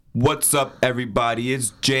What's up, everybody?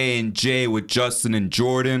 It's J&J with Justin and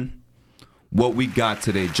Jordan. What we got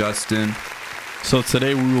today, Justin? So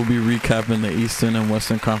today we will be recapping the Eastern and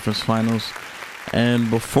Western Conference Finals. And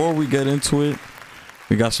before we get into it,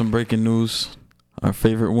 we got some breaking news.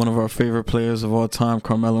 One of our favorite players of all time,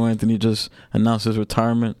 Carmelo Anthony, just announced his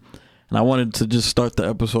retirement. And I wanted to just start the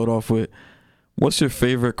episode off with, what's your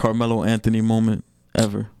favorite Carmelo Anthony moment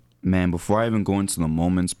ever? Man, before I even go into the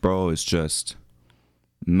moments, bro, it's just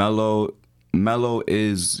Melo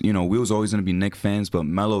is, we was always going to be Knicks fans, but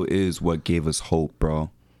Melo is what gave us hope,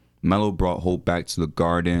 bro. Melo brought hope back to the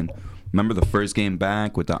Garden. Remember the first game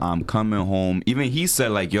back with the I'm coming home? Even he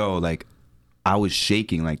said, I was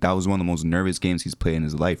shaking. That was one of the most nervous games he's played in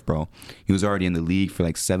his life, bro. He was already in the league for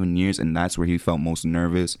 7 years, and that's where he felt most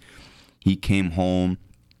nervous. He came home.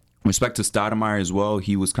 Respect to Stoudemire as well.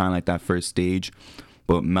 He was kind of like that first stage.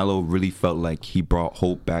 But Melo really felt like he brought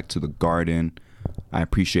hope back to the Garden. I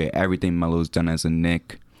appreciate everything Melo's done as a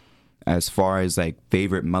Knick. As far as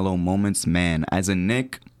favorite Melo moments, man, as a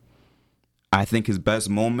Knick, I think his best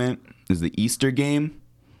moment is the Easter game.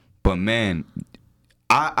 But man,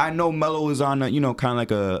 I know Melo was on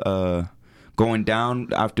a going down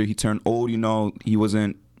after he turned old. He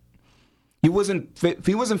wasn't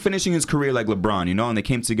finishing his career like LeBron, and they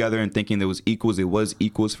came together and thinking there was equals. It was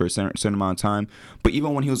equals for a certain amount of time. But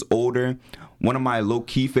even when he was older, one of my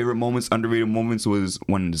low-key favorite moments, underrated moments, was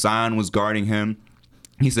when Zion was guarding him.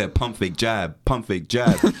 He said, pump fake jab, pump fake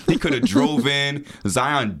jab. He could have drove in.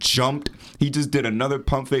 Zion jumped. He just did another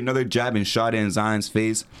pump fake, another jab, and shot it in Zion's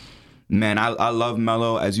face. Man, I love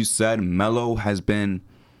Melo. As you said, Melo has been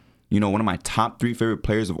one of my top 3 favorite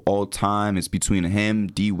players of all time. It's between him,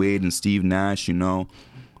 D. Wade, and Steve Nash.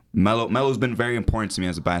 Melo's been very important to me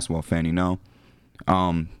as a basketball fan.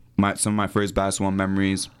 Some of my first basketball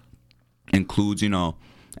memories includes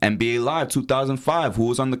NBA Live 2005. Who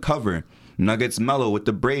was on the cover? Nuggets Melo with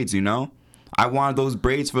the braids. I wanted those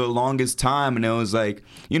braids for the longest time, and it was I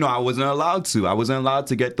wasn't allowed to. I wasn't allowed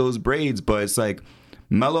to get those braids, but it's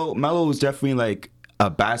Melo is definitely a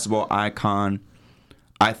basketball icon.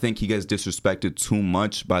 I think he gets disrespected too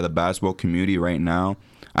much by the basketball community right now.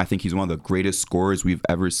 I think he's one of the greatest scorers we've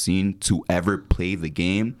ever seen to ever play the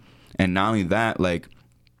game. And not only that,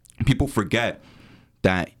 people forget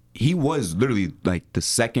that he was literally the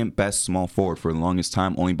second best small forward for the longest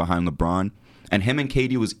time, only behind LeBron. And him and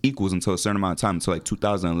KD was equals until a certain amount of time, until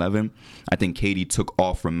 2011. I think KD took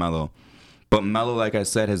off from Melo. But Melo, like I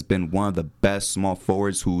said, has been one of the best small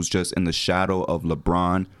forwards who's just in the shadow of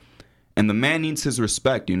LeBron. And the man needs his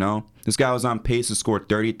respect, This guy was on pace to score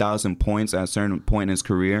 30,000 points at a certain point in his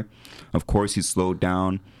career. Of course, he slowed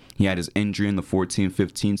down. He had his injury in the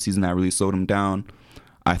 14-15 season that really slowed him down.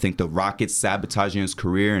 I think the Rockets sabotaging his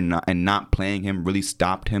career and not playing him really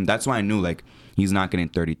stopped him. That's why I knew, he's not getting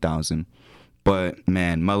 30,000. But,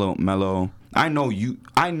 man, Melo, I know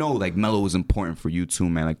Melo was important for you too,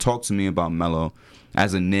 man. Talk to me about Melo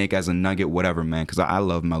as a Knick, as a Nugget, whatever, man, because I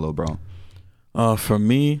love Melo, bro. For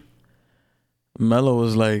me, Melo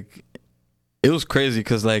was it was crazy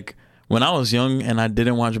because when I was young and I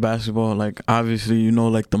didn't watch basketball, obviously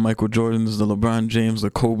the Michael Jordans, the LeBron James, the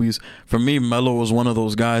Kobes. For me, Melo was one of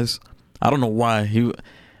those guys. I don't know why.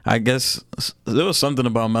 I guess there was something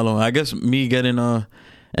about Melo. I guess me getting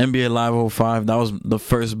NBA Live 05, that was the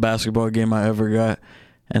first basketball game I ever got,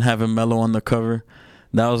 and having Melo on the cover,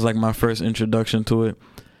 that was my first introduction to it.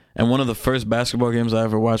 And one of the first basketball games I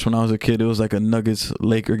ever watched when I was a kid, it was a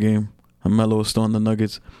Nuggets-Laker game. Melo was still in the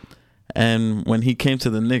Nuggets. And when he came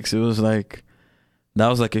to the Knicks, it was that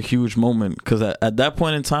was a huge moment. Because at that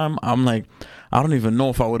point in time, I'm I don't even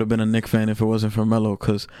know if I would have been a Knicks fan if it wasn't for Melo.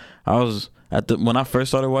 Because when I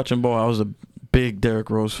first started watching ball, I was a big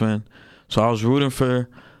Derrick Rose fan. So I was rooting for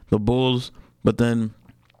the Bulls. But then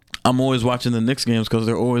I'm always watching the Knicks games because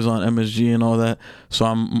they're always on MSG and all that. So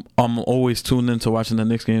I'm always tuned into watching the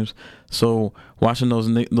Knicks games. So watching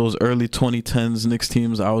those early 2010s Knicks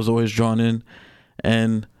teams, I was always drawn in.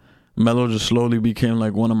 And Melo just slowly became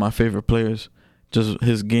one of my favorite players. Just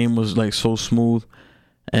his game was so smooth.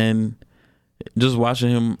 And just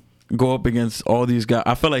watching him go up against all these guys,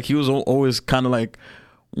 I felt he was always kind of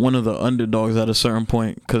one of the underdogs at a certain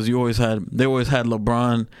point because they always had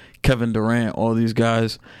LeBron, Kevin Durant, all these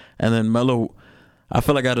guys. And then Melo, I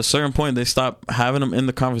feel at a certain point they stopped having him in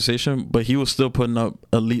the conversation, but he was still putting up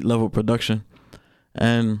elite level production.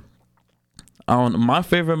 And my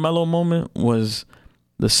favorite Melo moment was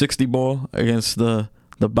the 60 ball against the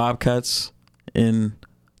Bobcats in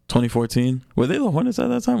 2014. Were they the Hornets at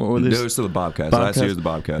that time? Or were they were still the Bobcats. Last year was the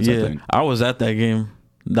Bobcats, yeah, I think. I was at that game.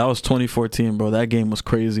 That was 2014, bro. That game was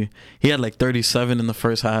crazy. He had 37 in the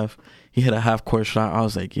first half. he hit a half court shot. I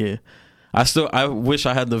was like, yeah. I wish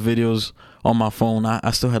I had the videos on my phone.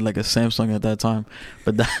 I still had like a Samsung at that time,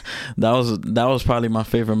 but that was probably my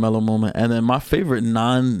favorite Melo moment. And then my favorite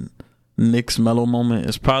non-Knicks Melo moment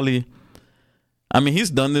is probably, I mean, he's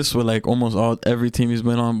done this with like almost every team he's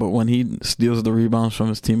been on, but when he steals the rebounds from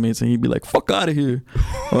his teammates and he'd be like, "Fuck out of here."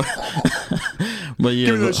 But yeah,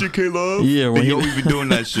 give me that shit, K-Love. Yeah, when he always been doing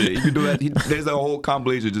that shit. He been doing that. There's a whole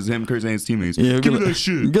compilation just him cursing his teammates. Yeah, give me that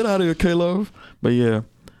shit. Get out of here, K-Love. But yeah,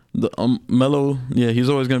 the Melo, yeah, he's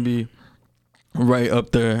always gonna be right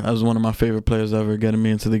up there as one of my favorite players ever, getting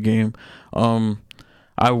me into the game.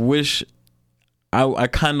 I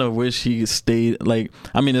kind of wish he stayed. Like,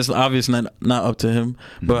 I mean, it's obviously not up to him,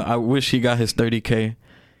 but I wish he got his 30K,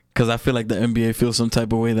 because I feel like the NBA feels some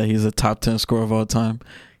type of way that he's a top 10 scorer of all time.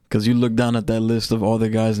 Because you look down at that list of all the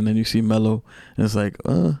guys and then you see Melo, and it's like,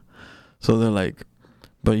 so they're like,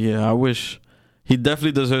 but yeah, I wish he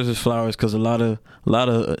definitely deserves his flowers, because a lot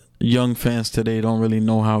of young fans today don't really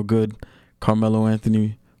know how good Carmelo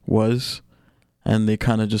Anthony was, and they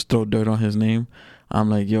kind of just throw dirt on his name. I'm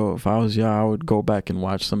like, yo, if I was you, I would go back and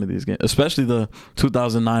watch some of these games, especially the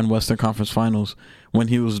 2009 Western Conference Finals when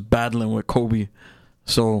he was battling with Kobe.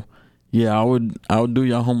 So, yeah, I would do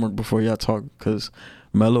your homework before y'all talk, because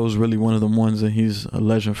Melo is really one of them ones, and he's a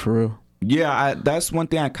legend for real. Yeah, that's one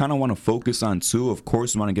thing I kind of want to focus on too. Of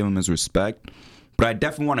course, we want to give him his respect, but I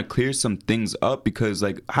definitely want to clear some things up, because,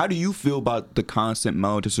 like, how do you feel about the constant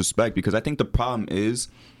Melo disrespect? Because I think the problem is,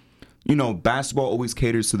 you know, basketball always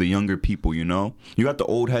caters to the younger people, you know? You got the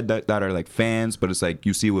old head that are like fans, but it's like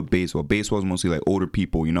you see with baseball. Baseball is mostly like older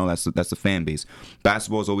people, you know? That's the fan base.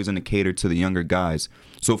 Basketball is always going to cater to the younger guys.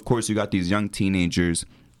 So, of course, you got these young teenagers.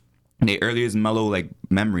 The earliest Melo, like,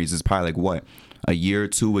 memories is probably like what? A year or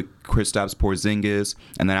two with Kristaps Porzingis,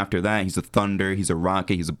 and then after that, he's a Thunder, he's a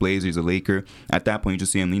Rocket, he's a Blazer, he's a Laker. At that point, you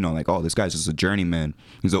just see him, you know, like, oh, this guy's just a journeyman.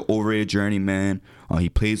 He's an overrated journeyman. He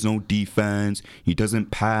plays no defense. He doesn't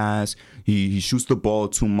pass. He shoots the ball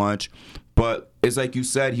too much. But it's like you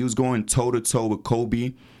said, he was going toe-to-toe with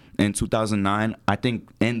Kobe in 2009. I think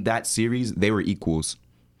in that series, they were equals.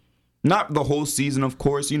 Not the whole season, of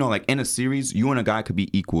course. You know, like, in a series, you and a guy could be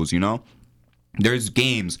equals, you know? There's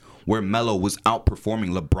games where Melo was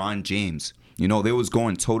outperforming LeBron James. You know, they was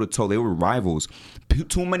going toe-to-toe. They were rivals.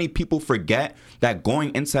 Too many people forget that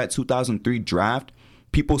going into that 2003 draft,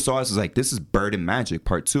 people saw us as like, this is Bird and Magic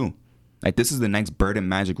Part 2. Like, this is the next Bird and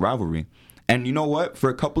Magic rivalry. And you know what? For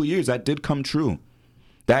a couple of years, that did come true.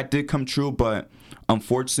 But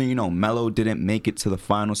unfortunately, you know, Melo didn't make it to the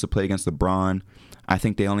finals to play against LeBron. I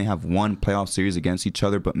think they only have one playoff series against each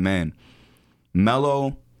other. But, man,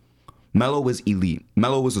 Melo was elite.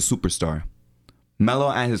 Melo was a superstar.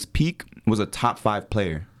 Melo at his peak was a top 5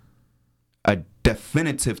 player. A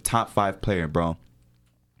definitive top 5 player, bro.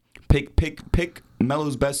 Pick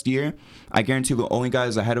Melo's best year. I guarantee the only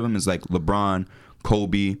guys ahead of him is like LeBron,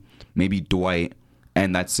 Kobe, maybe Dwight,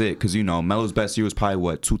 and that's it. Because, you know, Melo's best year was probably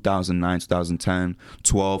what, 2009, 2010,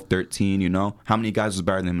 12, 13, you know? How many guys was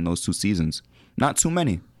better than him in those 2 seasons? Not too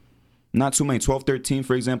many. 12, 13,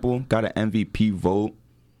 for example, got an MVP vote.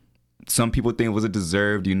 Some people think it was a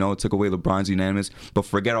deserved, you know, it took away LeBron's unanimous. But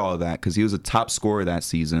forget all of that, because he was a top scorer that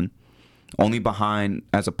season. Only behind,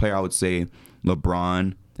 as a player, I would say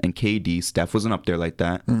LeBron and KD. Steph wasn't up there like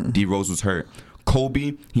that. D-Rose was hurt.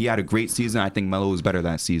 Kobe, he had a great season. I think Melo was better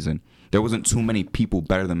that season. There wasn't too many people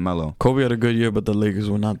better than Melo. Kobe had a good year, but the Lakers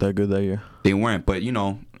were not that good that year. They weren't, but you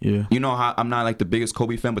know how I'm not like the biggest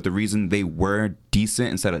Kobe fan, but the reason they were decent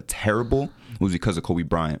instead of terrible was because of Kobe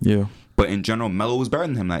Bryant. Yeah. But in general, Melo was better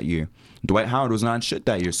than him that year. Dwight Howard was not shit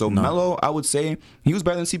that year. So no. Melo, I would say, he was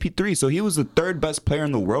better than CP3. So he was the 3rd best player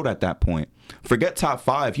in the world at that point. Forget top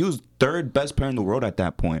 5. He was 3rd best player in the world at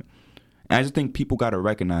that point. And I just think people got to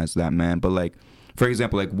recognize that, man. But, like, for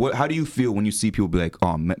example, like, how do you feel when you see people be like,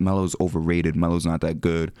 oh, Melo's overrated, Melo's not that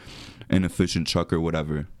good, inefficient chucker,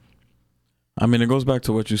 whatever? I mean, it goes back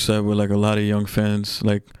to what you said with, like, a lot of young fans.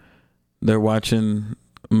 Like, they're watching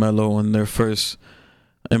Melo, and their first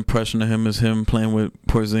impression of him is him playing with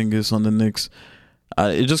Porzingis on the Knicks.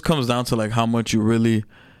 It just comes down to, like, how much you really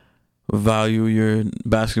value your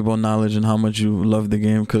basketball knowledge and how much you love the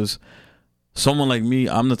game. Because someone like me,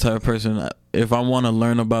 I'm the type of person, if I want to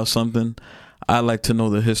learn about something, I like to know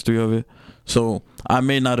the history of it. So I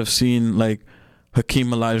may not have seen, like,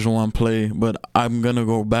 Hakeem Olajuwon play, but I'm going to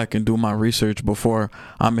go back and do my research before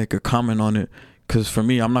I make a comment on it. Because for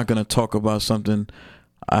me, I'm not going to talk about something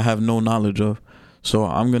I have no knowledge of. So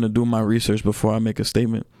I'm going to do my research before I make a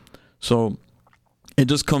statement. So it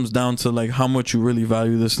just comes down to, like, how much you really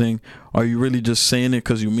value this thing. Are you really just saying it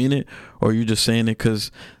because you mean it? Or are you just saying it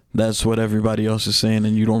because that's what everybody else is saying,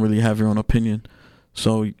 and you don't really have your own opinion.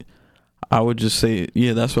 So I would just say,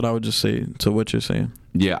 yeah, that's what I would just say to what you're saying.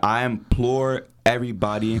 Yeah, I implore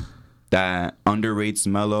everybody that underrates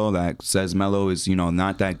Melo, that says Melo is,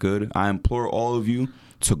 not that good. I implore all of you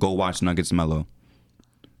to go watch Nuggets Melo.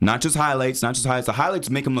 Not just highlights. The highlights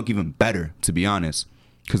make him look even better, to be honest.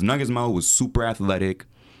 Because Nuggets Melo was super athletic,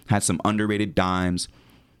 had some underrated dimes.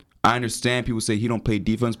 I understand people say he don't play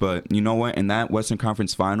defense, but you know what? In that Western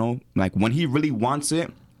Conference final, like when he really wants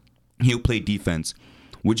it, he'll play defense.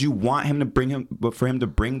 Would you want for him to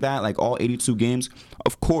bring that like all 82 games?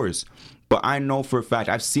 Of course. But I know for a fact,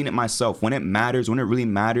 I've seen it myself. When it matters, when it really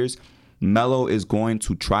matters, Melo is going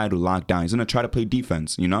to try to lock down. He's going to try to play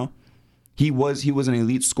defense, He was an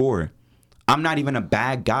elite scorer. I'm not even a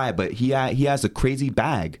bag guy, but he has a crazy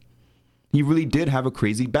bag. He really did have a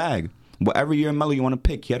crazy bag. Whatever year Melo you want to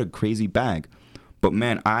pick, he had a crazy bag. But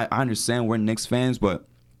man, I understand we're Knicks fans, but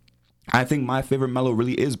I think my favorite Melo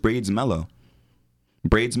really is Braids Melo.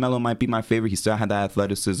 Braids Melo might be my favorite. He still had that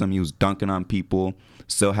athleticism. He was dunking on people.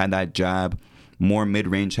 Still had that jab. More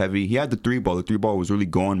mid-range heavy. He had the three ball. The three ball was really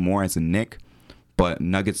going more as a Knick. But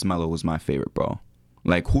Nuggets Melo was my favorite, bro.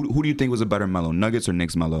 Like, who do you think was a better Melo? Nuggets or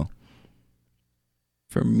Knicks Melo?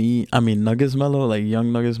 For me, I mean, Nuggets Melo, like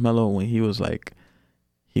young Nuggets Melo, when he was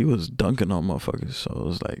dunking on motherfuckers. So it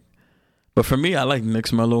was like, but for me, I like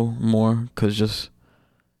Knicks Melo more because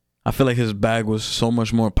I feel like his bag was so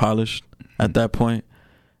much more polished at that point,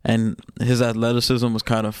 and his athleticism was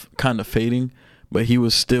kind of fading, but he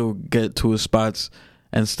would still get to his spots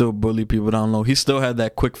and still bully people down low. He still had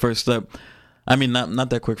that quick first step. I mean, not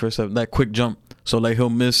that quick first step, that quick jump. So like he'll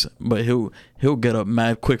miss, but he'll get up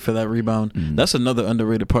mad quick for that rebound. That's another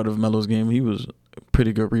underrated part of Melo's game. He was a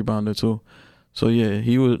pretty good rebounder too. So yeah,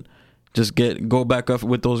 he would just go back up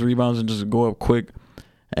with those rebounds and just go up quick.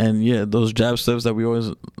 And yeah, those jab steps that we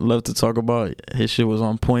always love to talk about, his shit was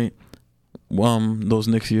on point. Those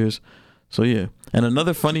Knicks years. So yeah. And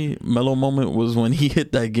another funny Melo moment was when he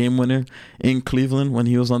hit that game winner in Cleveland when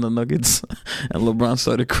he was on the Nuggets and LeBron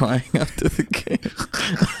started crying after the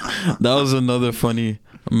game. That was another funny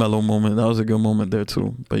Melo moment. That was a good moment there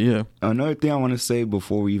too. But yeah. Another thing I want to say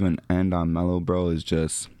before we even end on Melo, bro, is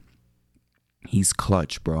just he's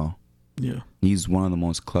clutch, bro. Yeah. He's one of the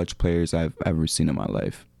most clutch players I've ever seen in my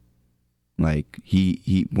life. Like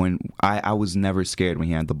I was never scared when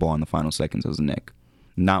he had the ball in the final seconds as a Knick.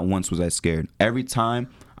 Not once was I scared. Every time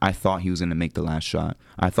I thought he was going to make the last shot.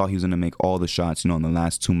 I thought he was going to make all the shots, in the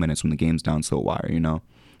last 2 minutes when the game's down to the wire,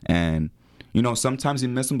 And, sometimes he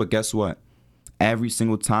missed them, but guess what? Every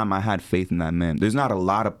single time I had faith in that man. There's not a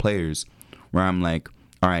lot of players where I'm like,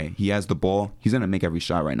 all right, he has the ball. He's going to make every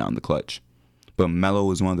shot right now in the clutch. But Melo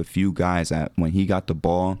was one of the few guys that when he got the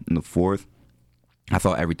ball in the fourth, I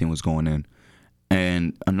thought everything was going in.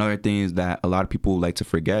 And another thing is that a lot of people like to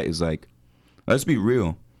forget is like, let's be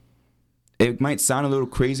real. It might sound a little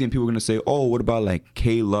crazy and people are going to say, oh, what about like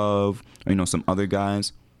K-Love or, some other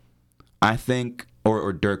guys? I think,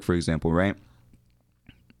 or Dirk, for example, right?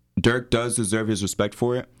 Dirk does deserve his respect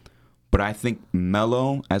for it. But I think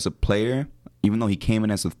Melo as a player, even though he came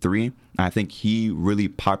in as a 3, I think he really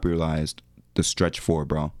popularized the stretch 4,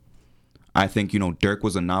 bro. I think, Dirk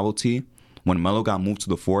was a novelty. When Melo got moved to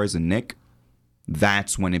the 4 as a Knick,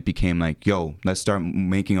 that's when it became like, yo, let's start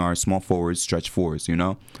making our small forwards stretch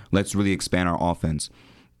 4s, Let's really expand our offense.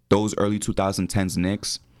 Those early 2010s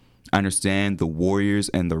Knicks, I understand the Warriors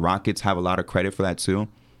and the Rockets have a lot of credit for that too.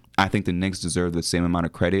 I think the Knicks deserve the same amount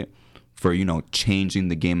of credit for, changing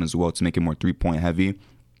the game as well to make it more 3-point heavy.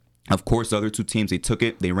 Of course, the other two teams, they took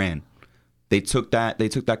it, they ran. They took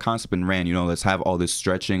that concept and ran, let's have all this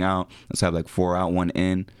stretching out. Let's have like 4 out, 1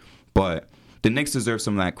 in. But the Knicks deserve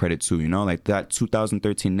some of that credit too, like that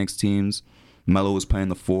 2013 Knicks teams. Melo was playing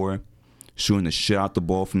the 4, shooting the shit out the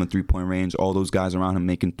ball from the 3-point range. All those guys around him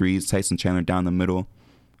making threes. Tyson Chandler down the middle.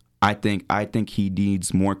 I think he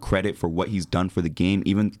needs more credit for what he's done for the game,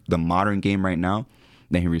 even the modern game right now,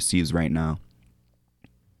 than he receives right now.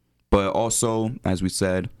 But also, as we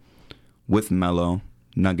said, with Melo,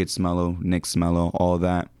 Nuggets Melo, Knicks Melo, all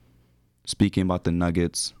that. Speaking about the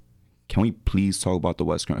Nuggets, can we please talk about the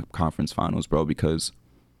Western Conference Finals, bro? Because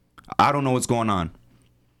I don't know what's going on.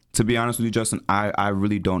 To be honest with you, Justin, I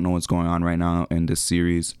really don't know what's going on right now in this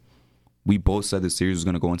series. We both said the series was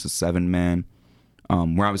going to go into 7-man.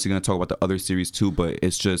 We're obviously going to talk about the other series too, but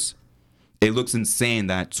it looks insane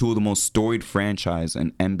that 2 of the most storied franchise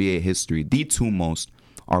in NBA history, the 2 most,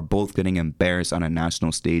 are both getting embarrassed on a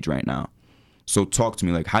national stage right now. So talk to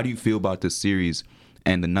me, like, how do you feel about this series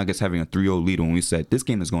and the Nuggets having a 3-0 lead when we said this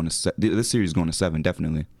series is going to 7,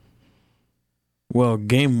 definitely? Well,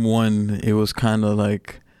 game 1, it was kind of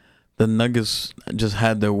like the Nuggets just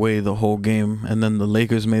had their way the whole game, and then the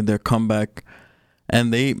Lakers made their comeback,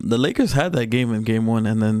 and the Lakers had that game in game 1,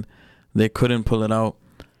 and then they couldn't pull it out,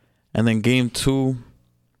 and then game 2,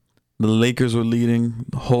 the Lakers were leading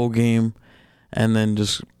the whole game, and then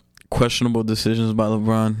just questionable decisions by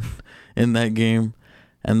LeBron in that game,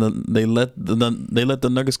 and they let the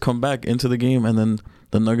Nuggets come back into the game, and then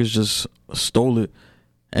the Nuggets just stole it,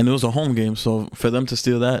 and it was a home game, so for them to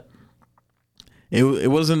steal that,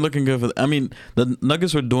 it wasn't looking good for. I mean, the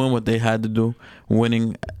Nuggets were doing what they had to do,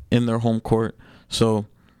 winning in their home court, so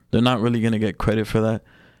they're not really gonna get credit for that.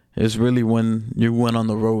 It's really when you win on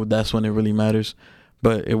the road, that's when it really matters.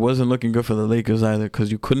 But it wasn't looking good for the Lakers either,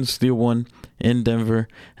 because you couldn't steal one in Denver,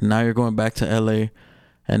 and now you're going back to LA,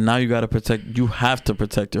 and now you have to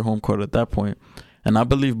protect your home court at that point. And I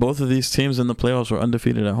believe both of these teams in the playoffs were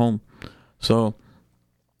undefeated at home. So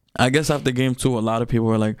I guess after game 2, a lot of people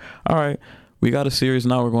were like, all right, we got a series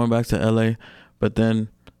now, we're going back to LA. But then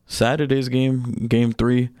Saturday's game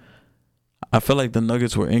 3, I feel like the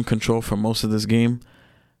Nuggets were in control for most of this game.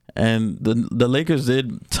 And the Lakers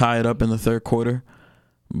did tie it up in the third quarter.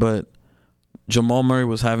 But Jamal Murray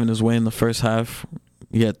was having his way in the first half.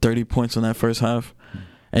 He had 30 points in that first half.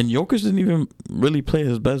 And Jokic didn't even really play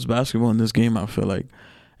his best basketball in this game, I feel like.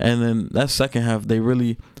 And then that second half, they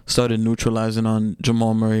really started neutralizing on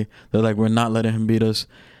Jamal Murray. They're like, we're not letting him beat us.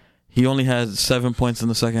 He only had 7 points in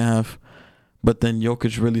the second half. But then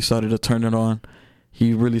Jokic really started to turn it on.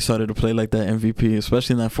 He really started to play like that MVP,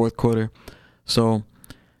 especially in that fourth quarter. So,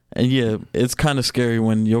 and yeah, it's kind of scary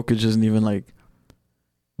when Jokic isn't even like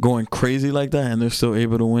going crazy like that, and they're still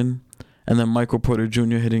able to win. And then Michael Porter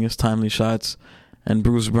Jr. hitting his timely shots, and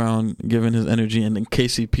Bruce Brown giving his energy, and then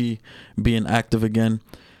KCP being active again,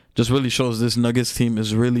 just really shows this Nuggets team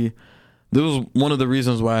is really. This was one of the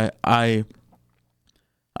reasons why I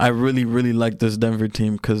really, really like this Denver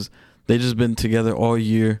team, because they just been together all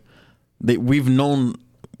year. We've known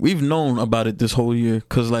about it this whole year,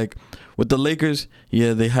 because like with the Lakers,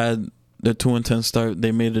 yeah, they had their 2-10 start.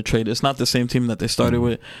 They made a trade. It's not the same team that they started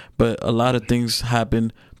with, but a lot of things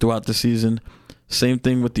happened throughout the season. Same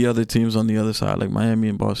thing with the other teams on the other side, like Miami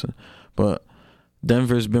and Boston. But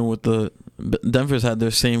Denver's had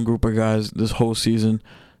their same group of guys this whole season.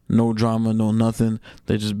 No drama, no nothing.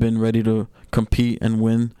 They just been ready to compete and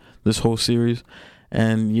win this whole series.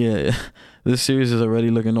 And yeah, this series is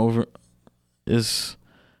already looking over. It's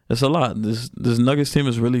a lot. This Nuggets team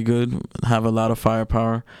is really good. Have a lot of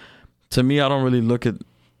firepower. To me, I don't really look at.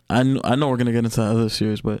 I know we're gonna get into the other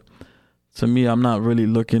series, but to me, I'm not really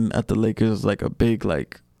looking at the Lakers like a big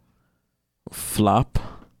like flop.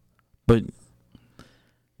 But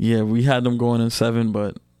yeah, we had them going in 7,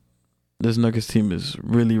 but this Nuggets team is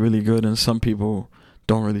really, really good, and some people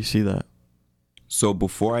don't really see that. So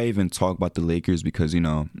before I even talk about the Lakers, because,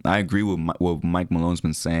 I agree with what Mike Malone's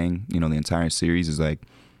been saying, the entire series is like,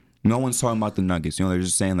 no one's talking about the Nuggets. They're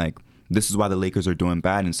just saying like, this is why the Lakers are doing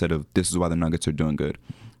bad instead of this is why the Nuggets are doing good.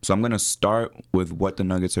 So I'm going to start with what the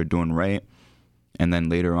Nuggets are doing right. And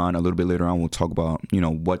then a little bit later on, we'll talk about,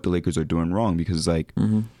 what the Lakers are doing wrong. Because like,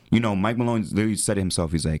 Mike Malone literally said it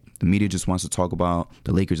himself. He's like, the media just wants to talk about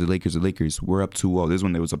the Lakers. We're up 2-0. This is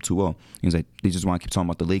when they was up 2-0. He's like, they just want to keep talking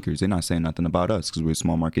about the Lakers. They're not saying nothing about us because we're a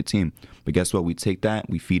small market team. But guess what? We take that,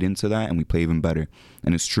 we feed into that, and we play even better.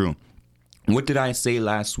 And it's true. What did I say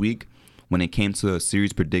last week when it came to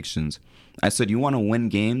series predictions? I said, you want to win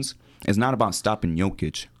games? It's not about stopping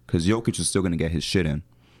Jokic, because Jokic is still going to get his shit in.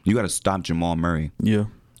 You got to stop Jamal Murray. Yeah.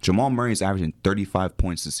 Jamal Murray is averaging 35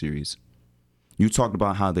 points this series. You talked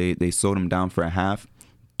about how they slowed him down for a half.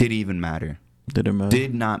 Didn't even matter. Didn't matter.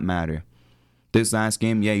 Did not matter. This last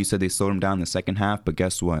game, yeah, you said they slowed him down in the second half, but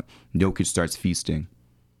guess what? Jokic starts feasting.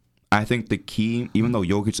 I think the key, even though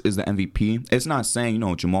Jokic is the MVP, it's not saying,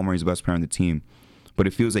 Jamal Murray's the best player on the team, but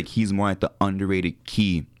it feels like he's more at the underrated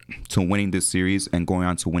key to winning this series and going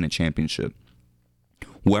on to win a championship.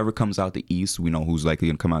 Whoever comes out the East, we know who's likely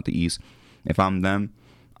going to come out the East. If I'm them,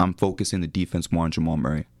 I'm focusing the defense more on Jamal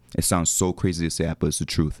Murray. It sounds so crazy to say that, but it's the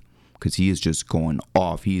truth. Because he is just going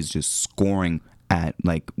off. He is just scoring at,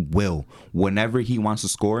 will. Whenever he wants to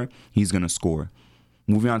score, he's going to score.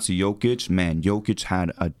 Moving on to Jokic. Man, Jokic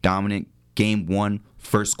had a dominant game 1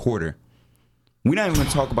 first quarter. We're not even going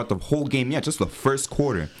to talk about the whole game yet. Just the first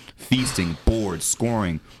quarter. Feasting, boards,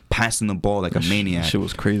 scoring, passing the ball like a maniac. Shit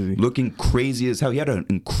was crazy. Looking crazy as hell. He had an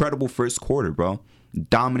incredible first quarter, bro.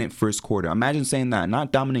 Dominant first quarter. Imagine saying that.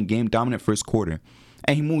 Not dominant game, dominant first quarter.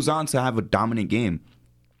 And he moves on to have a dominant game.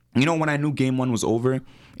 When I knew game 1 was over,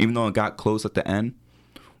 even though it got close at the end,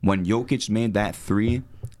 when Jokic made that 3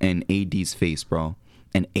 in AD's face, bro.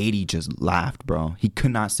 And AD just laughed, bro. He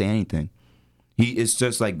could not say anything. It's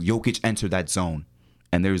just like Jokic entered that zone,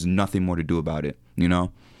 and there's nothing more to do about it, you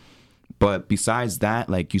know? But besides that,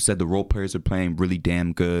 like you said, the role players are playing really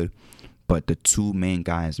damn good. But the two main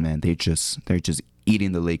guys, man, they're just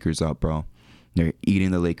eating the Lakers up, bro. They're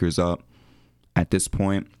eating the Lakers up. At this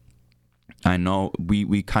point, I know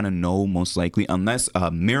we kind of know most likely, unless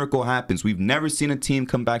a miracle happens. We've never seen a team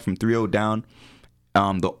come back from 3-0 down.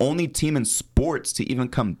 The only team in sports to even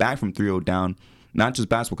come back from 3-0 down, not just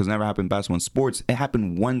basketball, because it never happened in basketball, in sports, it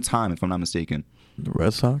happened one time, if I'm not mistaken. The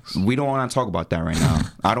Red Sox? We don't want to talk about that right now.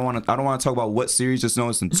 I don't want to talk about what series. Just know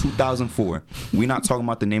it's in 2004. We're not talking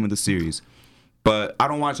about the name of the series. But I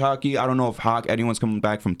don't watch hockey. I don't know if anyone's coming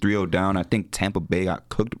back from 3-0 down. I think Tampa Bay got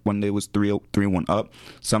cooked when they was 3-1 up.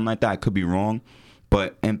 Something like that. I could be wrong.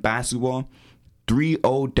 But in basketball,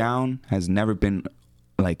 3-0 down has never been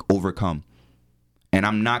like overcome. And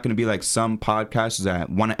I'm not going to be like some podcasters that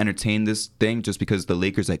want to entertain this thing just because the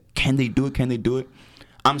Lakers like, can they do it? Can they do it?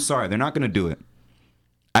 I'm sorry. They're not going to do it.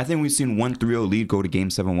 I think we've seen 1-3-0 lead go to Game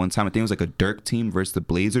 7 one time. I think it was like a Dirk team versus the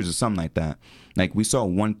Blazers or something like that. Like we saw a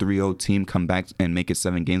 1-3-0 team come back and make it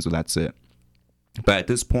 7 games, so that's it. But at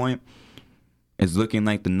this point, it's looking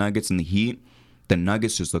like the Nuggets and the Heat. The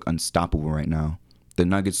Nuggets just look unstoppable right now. The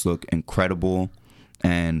Nuggets look incredible.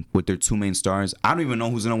 And with their two main stars, I don't even know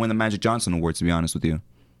who's going to win the Magic Johnson Award, to be honest with you.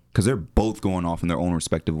 Because they're both going off in their own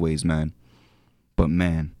respective ways, man. But,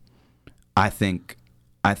 man, I think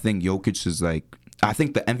Jokic is like... I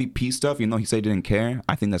think the MVP stuff, even though he said he didn't care,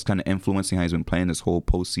 I think that's kind of influencing how he's been playing this whole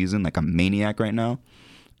postseason like a maniac right now.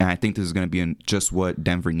 And I think this is going to be just what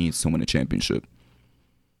Denver needs to win a championship.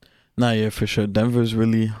 Nah, yeah, for sure. Denver's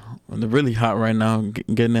really hot right now,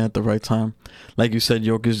 getting it at the right time. Like you said,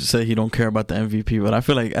 Jokic said he don't care about the MVP, but I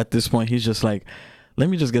feel like at this point he's just like,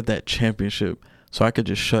 let me just get that championship so I could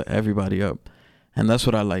just shut everybody up. And that's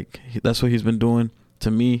what I like. That's what he's been doing.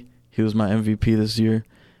 To me, he was my MVP this year.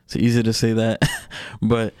 It's easy to say that,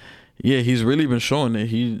 but yeah, he's really been showing it.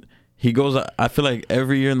 He goes. I feel like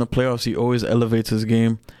every year in the playoffs, he always elevates his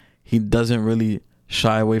game. He doesn't really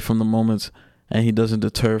shy away from the moments, and he doesn't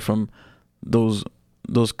deter from those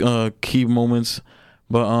key moments.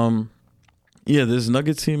 But yeah, this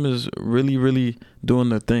Nuggets team is really doing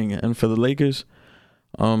their thing. And for the Lakers,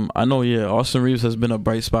 I know Austin Reeves has been a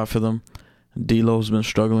bright spot for them. D'Lo's been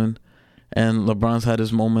struggling. And LeBron's had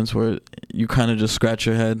his moments where you kind of just scratch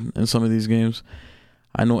your head in some of these games.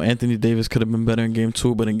 I know Anthony Davis could have been better in Game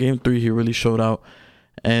 2, but in Game 3, he really showed out.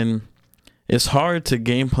 And it's hard to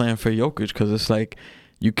game plan for Jokic because it's like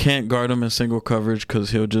you can't guard him in single coverage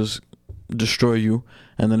because he'll just destroy you.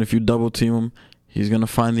 And then if you double team him, he's going to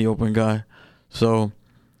find the open guy. So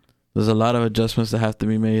there's a lot of adjustments that have to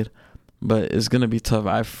be made, but it's going to be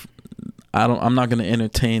tough. I'm not going to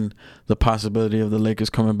entertain the possibility of the Lakers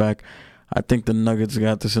coming back. I think the Nuggets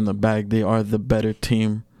got this in the bag. They are the better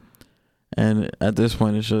team. And at this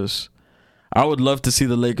point, it's just... I would love to see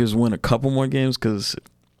the Lakers win a couple more games because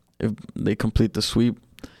if they complete the sweep,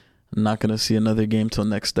 I'm not going to see another game till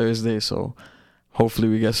next Thursday. So hopefully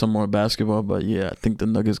we get some more basketball. But yeah, I think the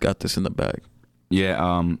Nuggets got this in the bag.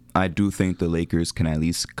 Yeah, I do think the Lakers can at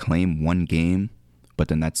least claim one game, but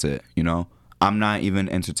then that's it, you know? I'm not even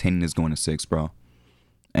entertaining this going to 6, bro.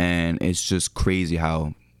 And it's just crazy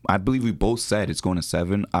how... I believe we both said it's going to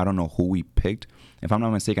 7. I don't know who we picked. If I'm not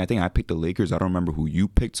mistaken, I think I picked the Lakers. I don't remember who you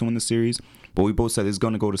picked to win the series. But we both said it's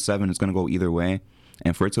going to go to 7. It's going to go either way.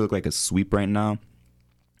 And for it to look like a sweep right now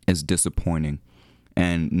is disappointing.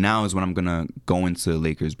 And now is when I'm going to go into the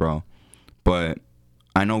Lakers, bro. But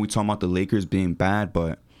I know we talking about the Lakers being bad,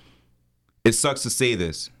 but it sucks to say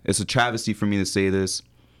this. It's a travesty for me to say this.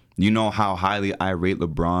 You know how highly I rate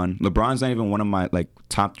LeBron. LeBron's not even one of my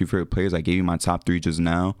top 3 favorite players. I gave you my top 3 just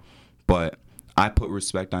now. But I put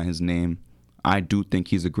respect on his name. I do think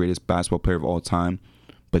he's the greatest basketball player of all time.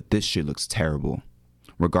 But this shit looks terrible.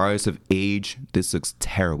 Regardless of age, this looks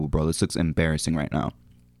terrible, bro. This looks embarrassing right now.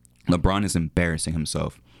 LeBron is embarrassing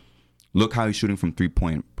himself. Look how he's shooting from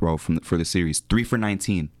 3-point, bro, for the series. 3 for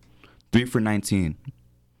 19. 3 for 19.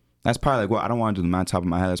 That's probably I don't want to do the math top of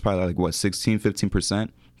my head. That's probably 16, 15%.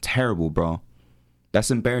 Terrible, bro. That's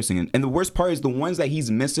embarrassing. And the worst part is the ones that he's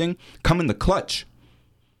missing come in the clutch.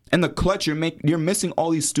 In the clutch, you're missing all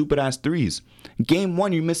these stupid ass threes. Game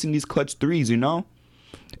 1, you're missing these clutch threes. You know,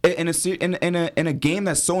 in a game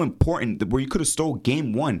that's so important where you could have stole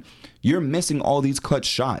Game 1, you're missing all these clutch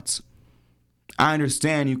shots. I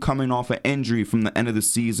understand you coming off an injury from the end of the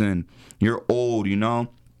season. You're old, you know.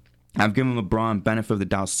 I've given LeBron benefit of the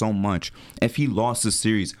doubt so much. If he lost the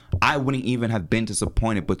series, I wouldn't even have been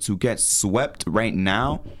disappointed. But to get swept right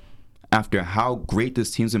now, after how great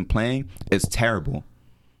this team's been playing, is terrible.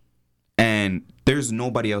 And there's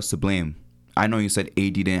nobody else to blame I know you said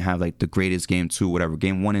AD didn't have like the greatest game 2, whatever.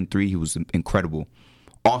 Game 1 and 3, he was incredible.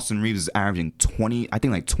 Austin Reeves is averaging 20, I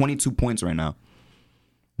think like 22 points right now.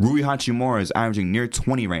 Rui Hachimura is averaging near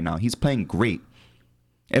 20 right now. He's playing great.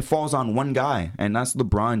 It falls on one guy, and that's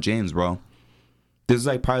LeBron James, bro. This is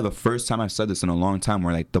like probably the first time I've said this in a long time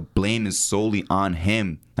where like the blame is solely on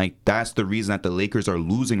him. Like that's the reason that the Lakers are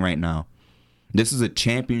losing right now. This is a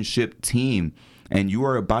championship team, and you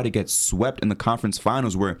are about to get swept in the conference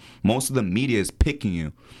finals where most of the media is picking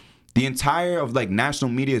you. The entire of like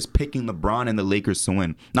national media is picking LeBron and the Lakers to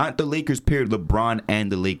win. Not the Lakers, period. LeBron and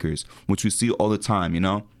the Lakers, which we see all the time, you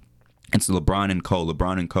know? It's LeBron and co.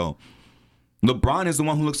 LeBron and co. LeBron is the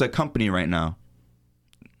one who looks like company right now.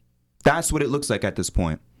 That's what it looks like at this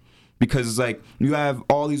point. Because it's like you have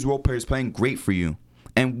all these role players playing great for you.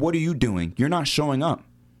 And what are you doing? You're not showing up.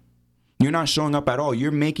 You're not showing up at all.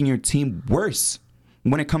 You're making your team worse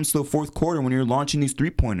when it comes to the fourth quarter when you're launching these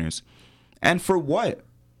three-pointers. And for what?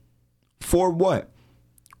 For what?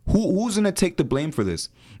 Who's going to take the blame for this?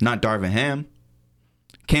 Not Darvin Ham.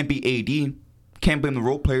 Can't be AD. Can't blame the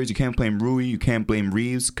role players. You can't blame Rui. You can't blame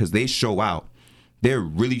Reeves because they show out. They're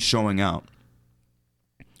really showing out.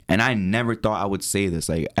 And I never thought I would say this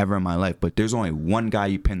like ever in my life, but there's only one guy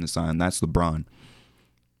you pin this on, and that's LeBron.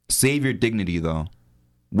 Save your dignity, though.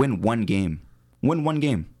 Win one game. Win one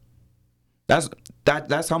game.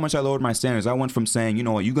 That's how much I lowered my standards. I went from saying, you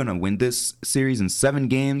know what, you're gonna win this series in 7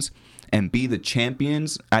 games and be the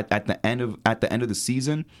champions at the end of the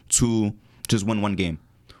season to just win one game.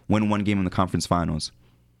 Win one game in the conference finals.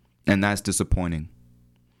 And that's disappointing.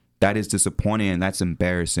 That is disappointing, and that's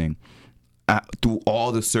embarrassing. Through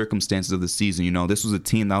all the circumstances of the season, you know, this was a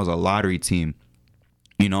team that was a lottery team,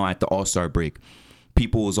 you know, at the All-Star break.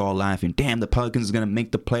 People was all laughing, damn, the Pelicans are going to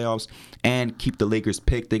make the playoffs and keep the Lakers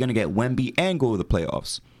picked. They're going to get Wemby and go to the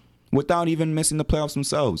playoffs without even missing the playoffs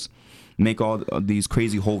themselves. Make all these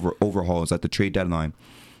crazy overhauls at the trade deadline.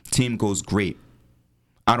 Team goes great.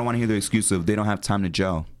 I don't want to hear the excuse of they don't have time to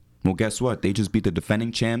gel. Well, guess what? They just beat the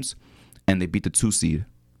defending champs and they beat the 2 seed.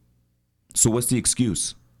 So what's the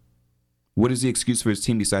excuse? What is the excuse for his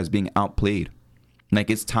team besides being outplayed? Like,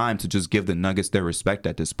 it's time to just give the Nuggets their respect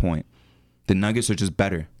at this point. The Nuggets are just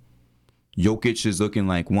better. Jokic is looking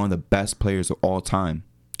like one of the best players of all time,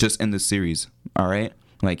 just in the series, all right?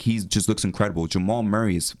 Like, he just looks incredible. Jamal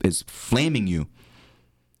Murray is flaming you.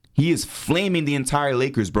 He is flaming the entire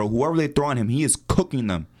Lakers, bro. Whoever they throw on him, he is cooking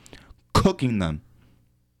them. Cooking them.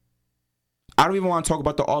 I don't even want to talk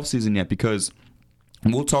about the offseason yet because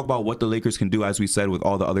we'll talk about what the Lakers can do, as we said, with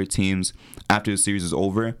all the other teams after the series is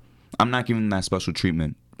over. I'm not giving them that special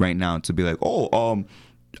treatment right now to be like,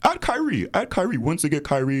 add Kyrie. Once they get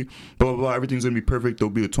Kyrie, blah, blah, blah, everything's going to be perfect. They'll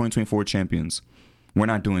be the 2024 champions. We're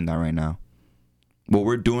not doing that right now. What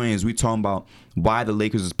we're doing is we talking about why the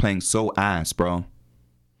Lakers is playing so ass, bro.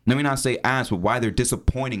 Let me not say ass, but why they're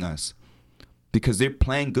disappointing us. Because they're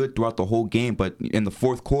playing good throughout the whole game, but in the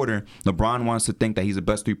fourth quarter, LeBron wants to think that he's the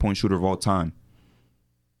best three-point shooter of all time.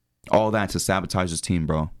 All that to sabotage his team,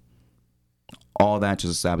 bro. All that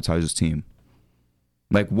just to sabotage his team.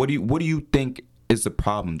 Like, what do you think is the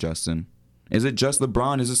problem, Justin? Is it just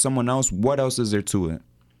LeBron? Is it someone else? What else is there to it?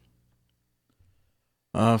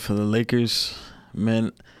 For the Lakers,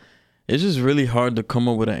 man, it's just really hard to come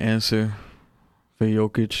up with an answer for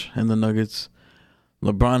Jokic and the Nuggets.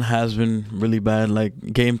 LeBron has been really bad.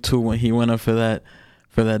 Like Game 2 when he went up for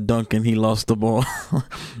that dunk and he lost the ball.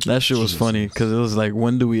 That shit was funny because it was like,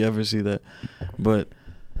 when do we ever see that? But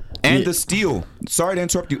and the steal. Sorry to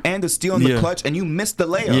interrupt you. And the steal in the clutch, and you missed the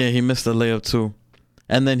layup. Yeah, he missed the layup too.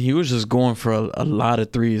 And then he was just going for a lot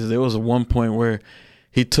of threes. There was one point where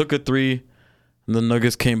he took a three, and the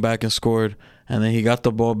Nuggets came back and scored, and then he got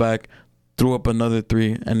the ball back, threw up another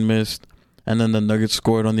three and missed, and then the Nuggets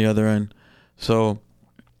scored on the other end. So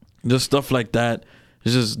just stuff like that.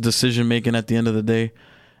 It's just decision making at the end of the day.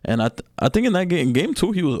 And I think in that game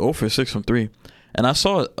 2, he was 0 for 6 from 3. And I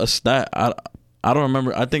saw a stat. I don't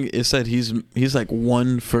remember. I think it said he's like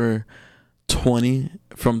 1 for 20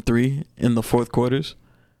 from 3 in the fourth quarters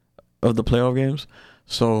of the playoff games.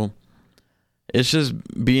 So it's just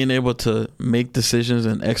being able to make decisions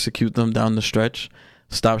and execute them down the stretch.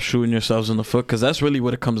 Stop shooting yourselves in the foot, because that's really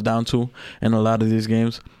what it comes down to in a lot of these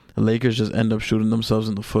games. The Lakers just end up shooting themselves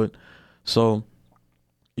in the foot. So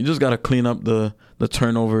you just got to clean up the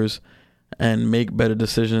turnovers and make better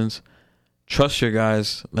decisions. Trust your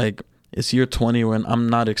guys. Like, it's year 20 when I'm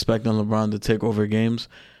not expecting LeBron to take over games.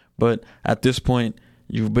 But at this point,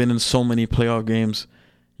 you've been in so many playoff games.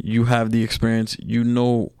 You have the experience. You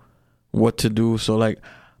know what to do. So, like,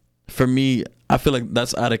 for me, I feel like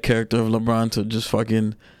that's out of character of LeBron to just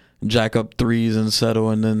fucking jack up threes and settle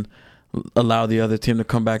and then allow the other team to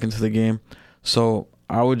come back into the game. So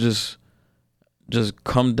I would just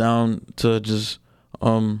come down to just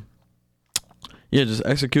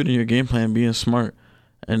executing your game plan, being smart,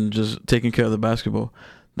 and just taking care of the basketball.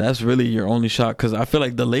 That's really your only shot, because I feel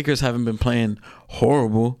like the Lakers haven't been playing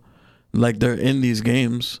horrible. Like, they're in these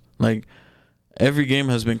games. Like, every game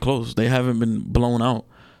has been close. They haven't been blown out.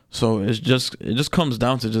 So it just comes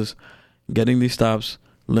down to just getting these stops,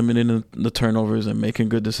 limiting the turnovers, and making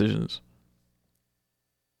good decisions.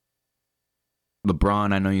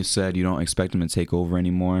 LeBron, I know you said you don't expect him to take over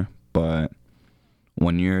anymore, but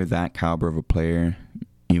when you're that caliber of a player,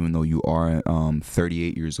 even though you are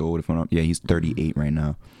 38 years old, he's 38 right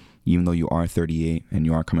now. Even though you are 38 and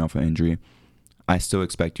you are coming off an injury, I still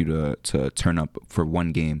expect you to turn up for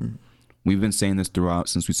one game. We've been saying this throughout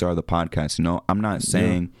since we started the podcast. You know, I'm not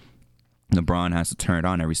saying LeBron has to turn it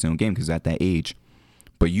on every single game because at that age,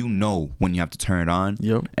 but you know when you have to turn it on,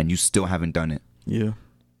 and you still haven't done it. Yeah.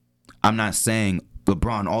 I'm not saying,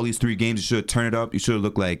 LeBron, all these 3 games, you should turn it up. You should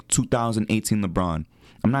look like 2018 LeBron.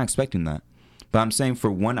 I'm not expecting that. But I'm saying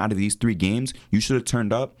for 1 out of these 3 games, you should have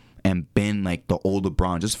turned up and been like the old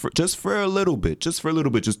LeBron. Just for a little bit.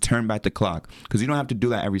 Just turn back the clock. Because you don't have to do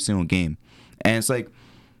that every single game. And it's like,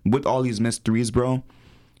 with all these missed threes, bro,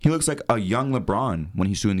 he looks like a young LeBron when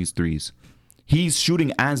he's shooting these threes. He's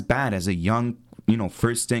shooting as bad as a young,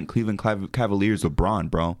 first stint Cleveland Cavaliers LeBron,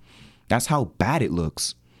 bro. That's how bad it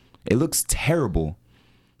looks. It looks terrible.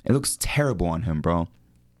 It looks terrible on him, bro.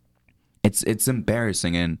 It's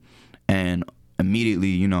embarrassing, and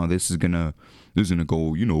immediately, this is gonna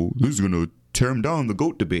tear him down, the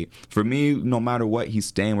GOAT debate. For me, no matter what, he's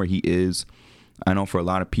staying where he is. I know for a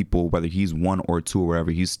lot of people, whether he's 1 or 2 or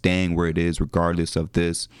wherever, he's staying where it is regardless of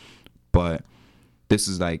this. But this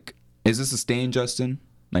is like, is this a stain, Justin?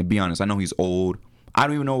 Like, be honest. I know he's old. I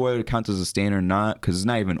don't even know whether it counts as a stain or not, because it's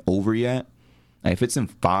not even over yet. Like, if it's in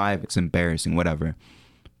 5, it's embarrassing, whatever.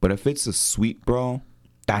 But if it's a sweep, bro,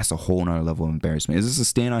 that's a whole nother level of embarrassment. Is this a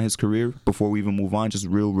stain on his career before we even move on? Just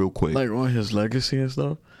real quick. Like, on his legacy and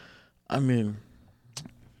stuff? I mean,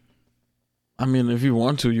 if you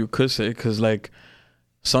want to, you could say, because, like,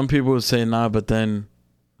 some people would say nah, but then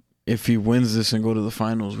if he wins this and go to the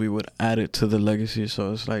finals, we would add it to the legacy.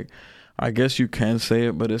 So it's like, I guess you can say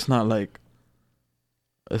it, but it's not like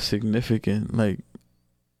a significant, like,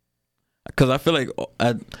 because I feel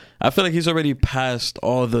like he's already passed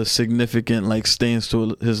all the significant, like, stains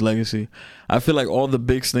to his legacy. I feel like all the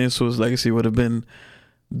big stains to his legacy would have been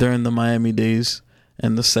during the Miami days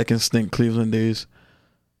and the second stint Cleveland days.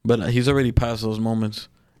 But he's already passed those moments.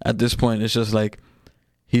 At this point, it's just like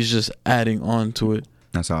he's just adding on to it.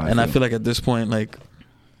 That's how I feel like at this point, like,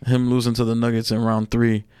 him losing to the Nuggets in round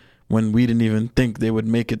 3 when we didn't even think they would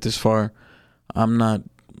make it this far, I'm not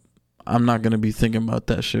gonna be thinking about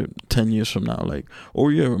that shit 10 years from now. Like, oh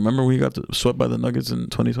yeah, remember when he got swept by the Nuggets in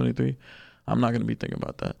 2023? I'm not gonna be thinking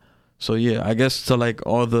about that. So yeah, I guess to, like,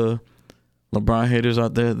 all the LeBron haters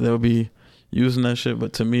out there, they'll be using that shit.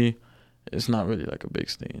 But to me, it's not really like a big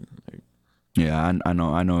stain. Like, yeah, I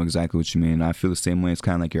know exactly what you mean. I feel the same way. It's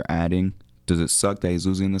kind of like you're adding. Does it suck that he's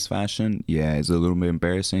losing in this fashion? Yeah. Is it a little bit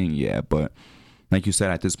embarrassing? Yeah. But like you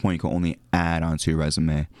said, at this point, you can only add onto your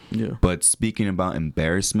resume. Yeah. But speaking about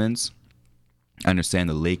embarrassments, I understand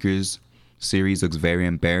the Lakers series looks very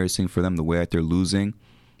embarrassing for them, the way that they're losing.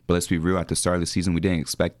 But let's be real, at the start of the season, we didn't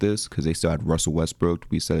expect this because they still had Russell Westbrook.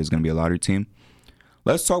 We said it's going to be a lottery team.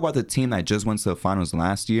 Let's talk about the team that just went to the finals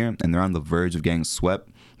last year, and they're on the verge of getting swept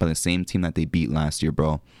by the same team that they beat last year,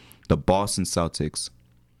 bro. The Boston Celtics.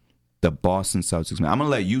 The Boston Celtics, man. I'm going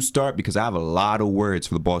to let you start because I have a lot of words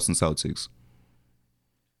for the Boston Celtics.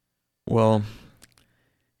 Well,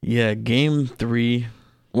 yeah, game 3.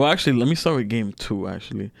 Well, actually, let me start with game 2,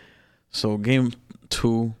 actually. So, game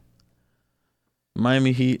 2,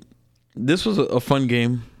 Miami Heat. This was a fun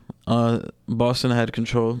game. Boston had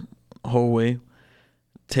control the whole way.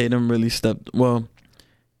 Tatum really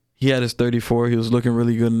he had his 34. He was looking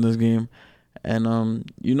really good in this game. And,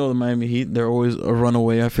 the Miami Heat, they're always a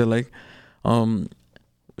runaway, I feel like.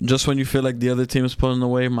 Just when you feel like the other team is pulling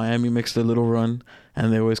away, Miami makes their little run,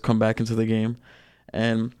 and they always come back into the game.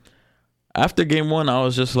 And after game 1, I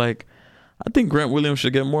was just like, I think Grant Williams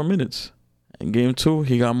should get more minutes. In game 2,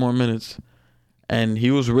 he got more minutes. And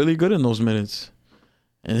he was really good in those minutes.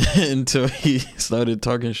 Until he started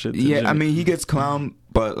talking shit to Jimmy. I mean, he gets clowned,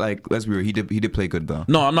 but, like, let's be real, he did play good though.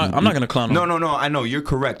 No, I'm not gonna clown him. No, I know you're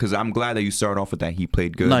correct, because I'm glad that you started off with that he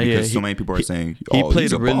played good, so many people are saying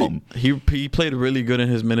he's a bum. He played really good in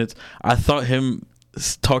his minutes. I thought him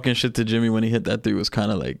talking shit to Jimmy when he hit that 3 was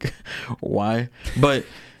kind of like, why? But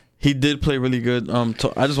he did play really good.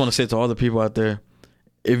 I just want to say to all the people out there,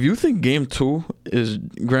 if you think game 2 is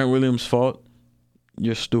Grant Williams' fault,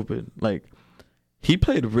 you're stupid. Like, he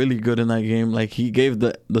played really good in that game. Like, he gave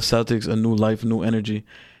the Celtics a new life, new energy.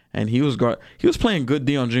 And he was playing good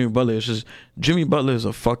D on Jimmy Butler. It's just Jimmy Butler is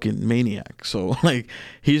a fucking maniac. So, like,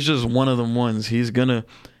 he's just one of them ones. He's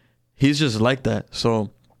just like that. So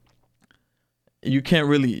you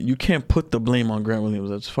can't put the blame on Grant Williams.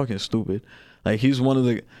 That's fucking stupid. Like, he's one of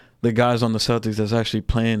the guys on the Celtics that's actually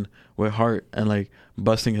playing with heart and, like,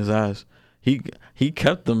 busting his ass. He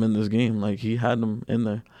kept them in this game. Like, he had them in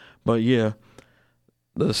there. But yeah,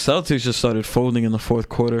 the Celtics just started folding in the fourth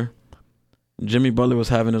quarter. Jimmy Butler was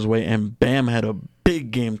having his way, and Bam had a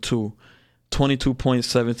big game too. 22 points,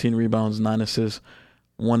 17 rebounds, 9 assists,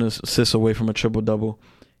 1 assist away from a triple-double.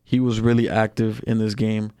 He was really active in this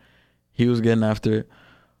game. He was getting after it.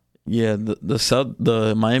 Yeah,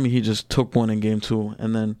 the Miami Heat just took one in game 2,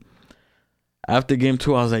 and then after game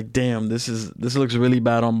 2, I was like, damn, this looks really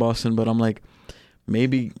bad on Boston. But I'm like,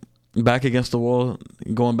 maybe back against the wall,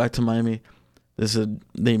 going back to Miami. This is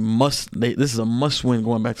a must win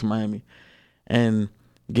going back to Miami. And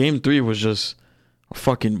game 3 was just a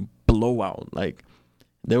fucking blowout. Like,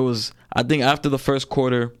 I think after the first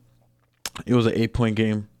quarter, it was an 8-point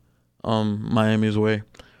game, Miami's way.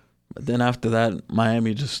 But then after that,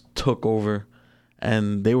 Miami just took over,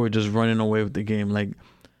 and they were just running away with the game. Like,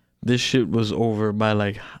 this shit was over by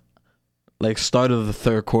like start of the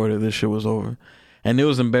third quarter. This shit was over, and it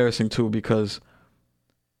was embarrassing too because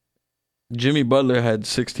Jimmy Butler had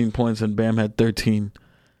 16 points and Bam had 13.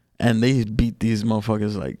 And they beat these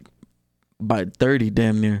motherfuckers like by 30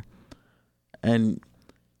 damn near. And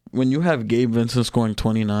when you have Gabe Vincent scoring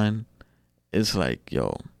 29, it's like,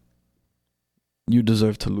 yo, you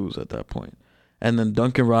deserve to lose at that point. And then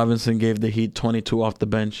Duncan Robinson gave the Heat 22 off the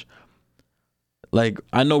bench. Like,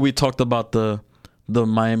 I know we talked about the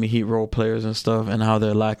Miami Heat role players and stuff and how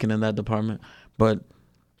they're lacking in that department, but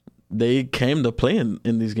they came to play in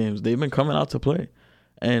these games. They've been coming out to play.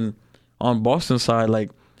 And on Boston's side,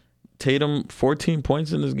 like, Tatum, 14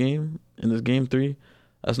 points in this game 3.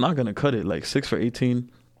 That's not going to cut it. Like, 6 for 18.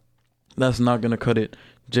 That's not going to cut it.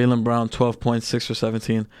 Jaylen Brown, 12 points, 6 for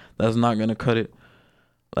 17. That's not going to cut it.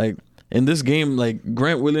 Like, in this game, like,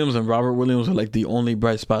 Grant Williams and Robert Williams are, like, the only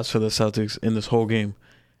bright spots for the Celtics in this whole game.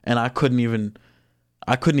 And I couldn't even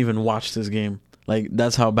watch this game. Like,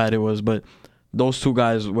 that's how bad it was. But those two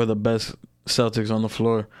guys were the best Celtics on the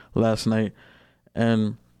floor last night.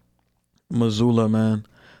 And Mazzulla, man.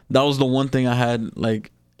 That was the one thing I had,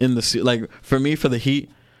 like, in the like, for me, for the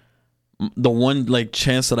Heat, the one, like,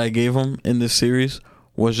 chance that I gave them in this series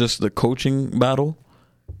was just the coaching battle.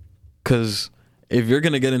 Because if you're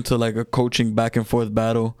going to get into, like, a coaching back and forth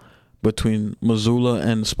battle between Mazzulla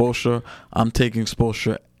and Spoelstra, I'm taking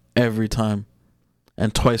Spoelstra every time.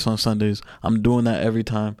 And twice on Sundays. I'm doing that every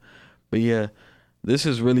time. But yeah, this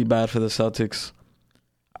is really bad for the Celtics.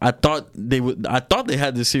 I thought they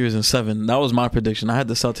had this series in 7. That was my prediction. I had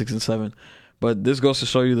the Celtics in 7. But this goes to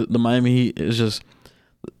show you that the Miami Heat is just,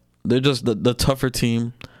 they're just the tougher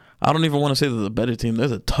team. I don't even want to say they're the better team. They're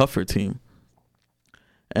the tougher team.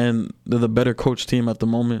 And they're the better coach team at the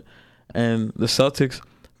moment. And the Celtics,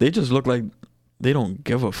 they just look like they don't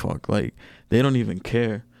give a fuck. Like, they don't even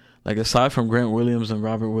care. Like, aside from Grant Williams and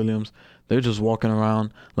Robert Williams, they're just walking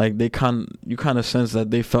around. Like, you kind of sense that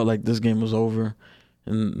they felt like this game was over.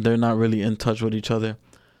 And they're not really in touch with each other.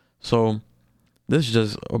 So this is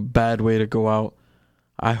just a bad way to go out.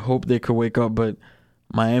 I hope they could wake up, but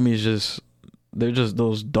Miami's they're just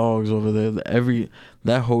those dogs over there.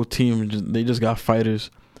 That whole team, they just got fighters.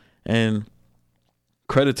 And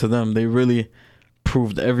credit to them. They really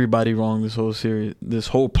proved everybody wrong this whole series, this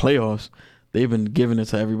whole playoffs. They've been giving it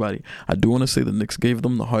to everybody. I do want to say the Knicks gave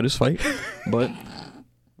them the hardest fight, but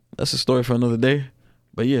that's a story for another day.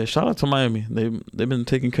 But yeah, shout out to Miami. They've been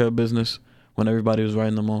taking care of business when everybody was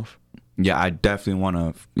writing them off. Yeah, I definitely want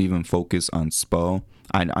to even focus on Spo.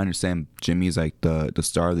 I understand Jimmy's like the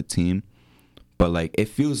star of the team, but like it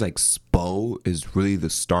feels like Spo is really the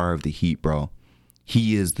star of the Heat, bro.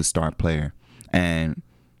 He is the star player, and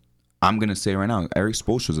I'm gonna say right now, Eric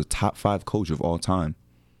Spoelstra is a top 5 coach of all time.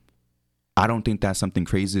 I don't think that's something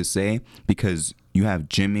crazy to say because you have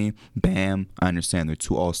Jimmy, Bam. I understand they're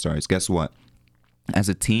 2 all-stars. Guess what? As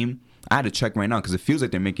a team, I had to check right now because it feels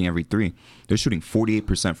like they're making every 3. They're shooting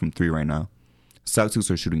 48% from 3 right now. Celtics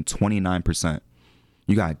are shooting 29%.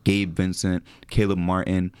 You got Gabe Vincent, Caleb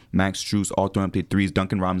Martin, Max Strus all throwing up their 3s.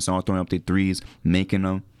 Duncan Robinson all throwing up their 3s, making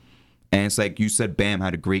them. And it's like you said, Bam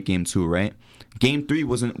had a great game too, right? Game 3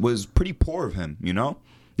 was pretty poor of him, you know?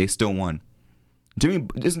 They still won.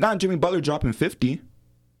 It's not Jimmy Butler dropping 50.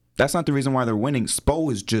 That's not the reason why they're winning.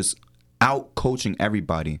 Spo is just out coaching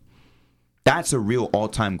everybody. That's a real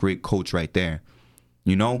all-time great coach right there.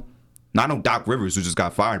 You know? Not no Doc Rivers, who just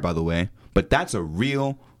got fired, by the way. But that's a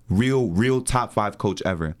real top 5 coach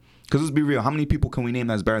ever. Because let's be real, how many people can we name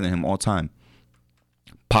that's better than him all time?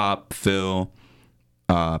 Pop, Phil,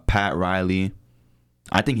 Pat Riley.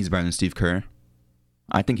 I think he's better than Steve Kerr.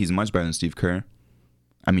 I think he's much better than Steve Kerr.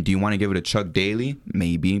 I mean, do you want to give it a Chuck Daly?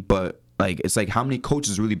 Maybe. But like, it's like, how many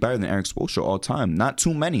coaches really better than Eric Spoelstra all time? Not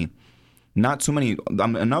too many. Not too many.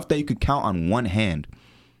 Enough that you could count on one hand.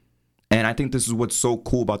 And I think this is what's so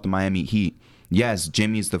cool about the Miami Heat. Yes,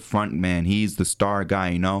 Jimmy's the front man. He's the star guy,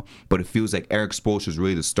 you know. But it feels like Eric Spoelstra is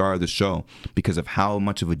really the star of the show because of how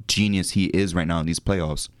much of a genius he is right now in these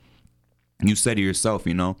playoffs. You said it yourself,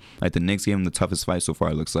 you know. Like, the Knicks gave him the toughest fight so far,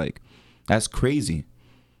 it looks like. That's crazy.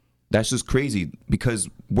 That's just crazy. Because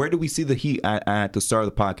where do we see the Heat at the start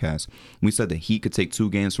of the podcast? We said the Heat could take 2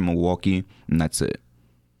 games from Milwaukee, and that's it.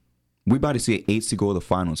 We about to see an 8 seed go to the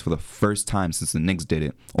finals for the first time since the Knicks did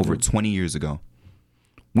it over 20 years ago.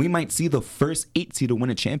 We might see the first 8 seed to win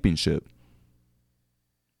a championship.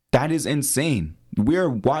 That is insane. We're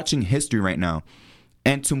watching history right now.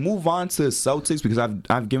 And to move on to the Celtics, because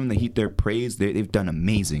I've given the Heat their praise, they've done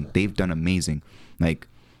amazing. They've done amazing. Like,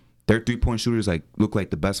 their 3-point shooters look like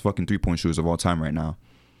the best fucking 3-point shooters of all time right now.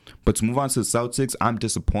 But to move on to the Celtics, I'm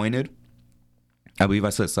disappointed. I believe I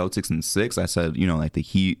said Celtics in 6. I said, you know, like the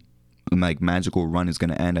Heat, like, magical run is going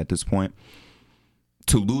to end at this point.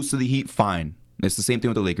 To lose to the Heat, fine. It's the same thing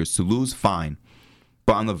with the Lakers. To lose, fine.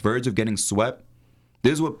 But on the verge of getting swept,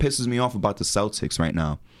 this is what pisses me off about the Celtics right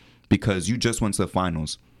now. Because you just went to the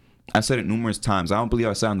finals. I've said it numerous times. I don't believe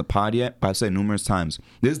I said it on the pod yet, but I've said it numerous times.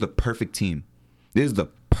 This is the perfect team. This is the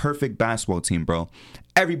perfect basketball team, bro.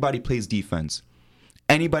 Everybody plays defense.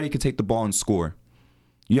 Anybody can take the ball and score.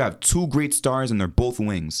 You have 2 great stars, and they're both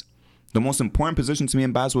wings. The most important position to me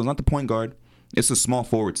in basketball is not the point guard. It's a small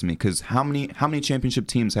forward to me. Because how many championship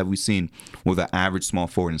teams have we seen with an average small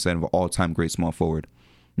forward instead of an all-time great small forward?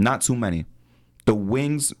 Not too many. The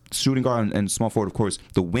wings, shooting guard and small forward, of course,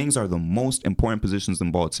 the wings are the most important positions in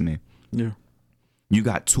ball to me. Yeah. You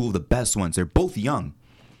got 2 of the best ones. They're both young.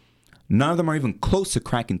 None of them are even close to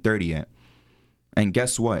cracking 30 yet. And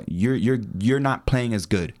guess what? You're not playing as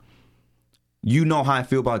good. You know how I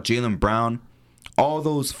feel about Jaylen Brown. All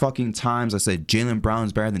those fucking times I said Jaylen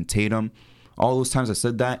Brown's better than Tatum. All those times I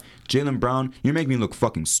said that. Jaylen Brown, you're making me look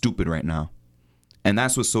fucking stupid right now. And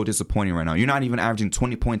that's what's so disappointing right now. You're not even averaging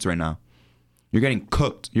 20 points right now. You're getting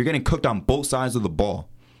cooked. You're getting cooked on both sides of the ball.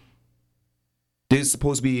 This is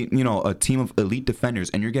supposed to be, you know, a team of elite defenders,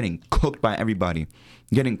 and you're getting cooked by everybody.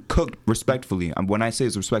 You're getting cooked respectfully. When I say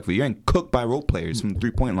it's respectfully, you're getting cooked by role players from the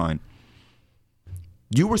 3-point line.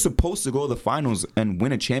 You were supposed to go to the finals and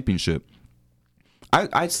win a championship.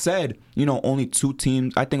 I said, you know, only 2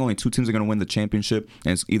 teams. I think only 2 teams are going to win the championship,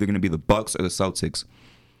 and it's either going to be the Bucks or the Celtics.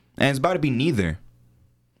 And it's about to be neither.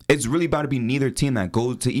 It's really about to be neither team that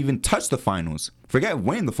goes to even touch the finals. Forget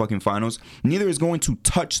winning the fucking finals. Neither is going to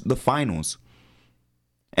touch the finals.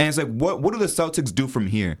 And it's like, what do the Celtics do from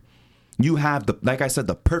here? You have, like I said,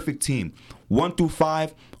 the perfect team. 1 through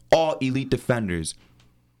 5, all elite defenders.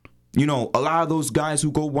 You know, a lot of those guys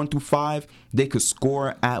who go 1 through 5, they could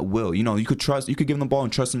score at will. You know, you could give them the ball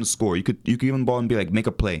and trust them to score. You could give them the ball and be like, make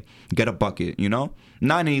a play, get a bucket, you know?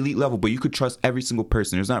 Not an elite level, but you could trust every single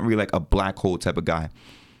person. There's not really like a black hole type of guy.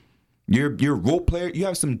 Your role player, you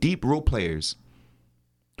have some deep role players.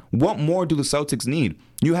 What more do the Celtics need?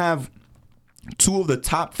 You have 2 of the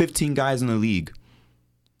top 15 guys in the league.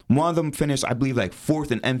 One of them finished, I believe, like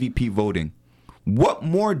 4th in MVP voting. What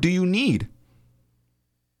more do you need?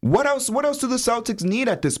 What else do the Celtics need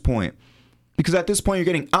at this point? Because at this point, you're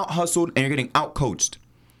getting out-hustled and you're getting out-coached.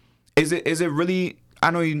 Is it really...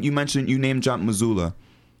 I know you mentioned, you named John Mazzulla.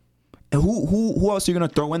 Who else are you going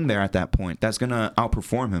to throw in there at that point that's going to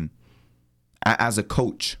outperform him as a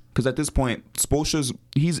coach? Because at this point,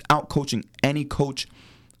 he's out-coaching any coach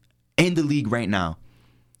in the league right now.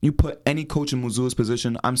 You put any coach in Mazzulla's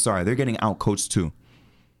position, I'm sorry, they're getting out-coached too.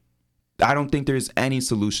 I don't think there's any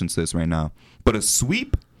solution to this right now. But a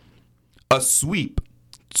sweep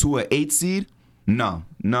to an 8 seed? No.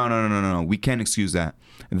 We can't excuse that.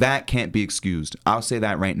 That can't be excused. I'll say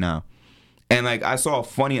that right now. And like, I saw a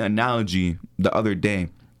funny analogy the other day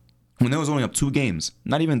when there was only up 2 games,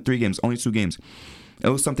 not even 3 games, only 2 games. It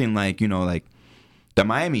was something like, you know, like the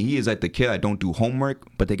Miami Heat is like the kid that don't do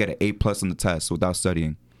homework, but they get an A+ on the test without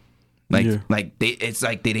studying. It's like they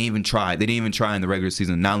didn't even try. They didn't even try in the regular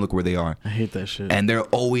season. Now look where they are. I hate that shit. And they're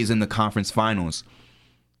always in the conference finals.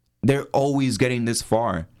 They're always getting this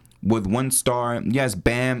far with 1 star. Yes,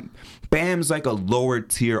 Bam's like a lower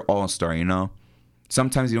tier all-star, you know?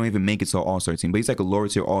 Sometimes you don't even make it to an all-star team, but he's like a lower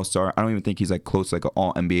tier all-star. I don't even think he's like close to like an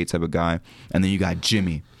all-NBA type of guy. And then you got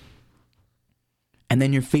Jimmy. And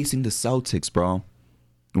then you're facing the Celtics, bro.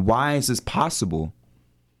 Why is this possible?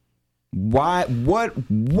 Why?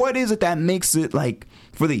 What is it that makes it like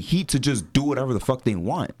for the Heat to just do whatever the fuck they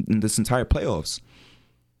want in this entire playoffs?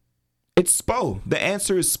 It's Spo. The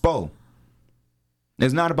answer is Spo.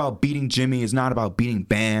 It's not about beating Jimmy. It's not about beating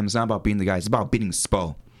Bam. It's not about beating the guys. It's about beating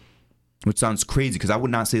Spo. Which sounds crazy because I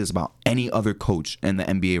would not say this about any other coach in the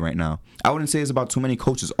NBA right now. I wouldn't say this about too many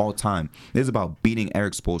coaches all time. This is about beating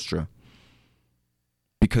Eric Spoelstra.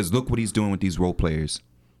 Because look what he's doing with these role players.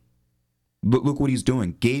 Look what he's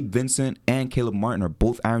doing. Gabe Vincent and Caleb Martin are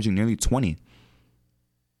both averaging nearly 20.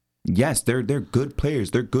 Yes, they're good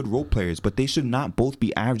players. They're good role players. But they should not both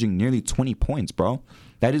be averaging nearly 20 points, bro.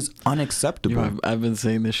 That is unacceptable. Yo, I've been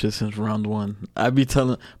saying this shit since round one. I be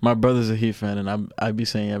telling my brother's a Heat fan, and I be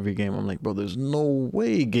saying every game, I'm like, bro, there's no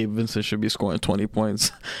way Gabe Vincent should be scoring 20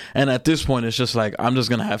 points. And at this point, it's just like I'm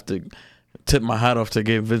just gonna have to tip my hat off to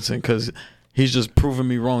Gabe Vincent because he's just proven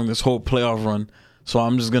me wrong this whole playoff run. So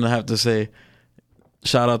I'm just gonna have to say,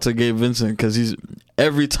 shout out to Gabe Vincent because he's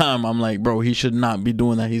every time I'm like, bro, he should not be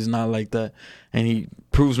doing that. He's not like that, and he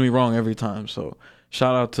proves me wrong every time. So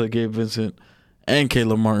shout out to Gabe Vincent. And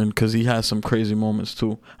Caleb Martin, because he has some crazy moments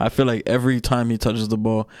too. I feel like every time he touches the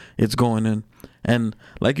ball, it's going in. And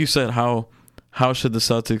like you said, how should the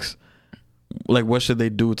Celtics, like, what should they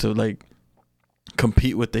do to like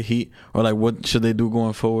compete with the Heat, or like what should they do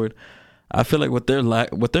going forward? I feel like what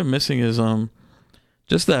they're missing is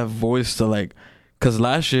just that voice to like, because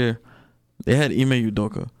last year they had Ime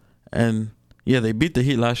Udoka, and yeah, they beat the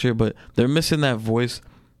Heat last year, but they're missing that voice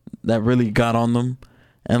that really got on them.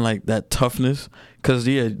 And like that toughness, because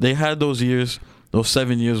yeah, they had those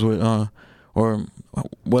 7 years with or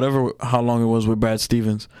whatever, how long it was with Brad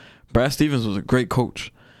Stevens. Brad Stevens was a great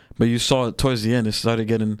coach, but you saw it towards the end, it started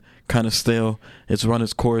getting kind of stale. It's run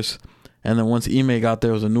its course, and then once Ime got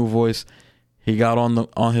there, it was a new voice. He got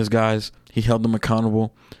on his guys. He held them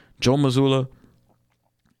accountable. Joe Mazzulla,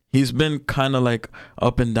 he's been kind of like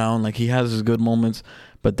up and down. Like he has his good moments,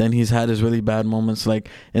 but then he's had his really bad moments. Like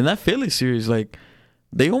in that Philly series, like.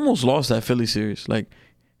 They almost lost that Philly series. Like,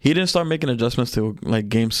 he didn't start making adjustments till, like,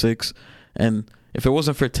 Game 6. And if it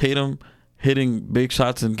wasn't for Tatum hitting big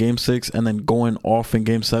shots in Game 6 and then going off in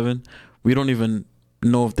Game 7, we don't even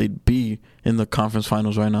know if they'd be in the conference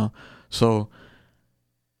finals right now. So,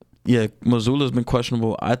 yeah, Mazzulla's been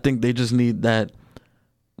questionable. I think they just need that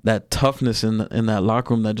toughness in that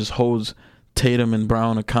locker room that just holds Tatum and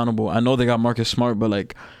Brown accountable. I know they got Marcus Smart, but,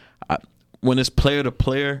 like, when it's player to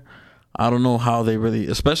player, I don't know how they really,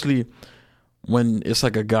 especially when it's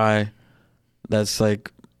like a guy that's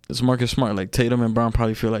like, it's Marcus Smart. Like Tatum and Brown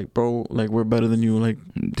probably feel like, bro, like we're better than you. Like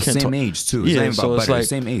same age too. It's yeah, not so about it's better, like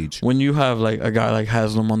same age. When you have like a guy like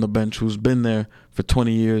Haslam on the bench who's been there for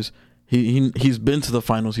 20 years, he's been to the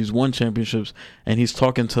finals, he's won championships, and he's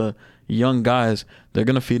talking to young guys. They're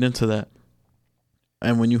gonna feed into that.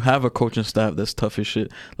 And when you have a coaching staff that's tough as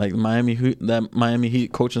shit, like Miami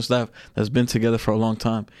Heat coaching staff that's been together for a long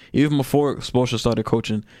time, even before Spoelstra started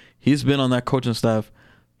coaching, he's been on that coaching staff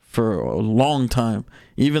for a long time.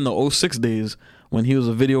 Even the 06 days when he was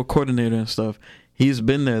a video coordinator and stuff, he's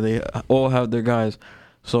been there. They all have their guys.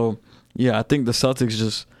 So yeah, I think the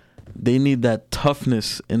Celtics they need that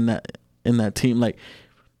toughness in that team. Like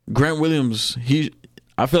Grant Williams,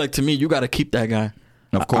 I feel like to me you got to keep that guy.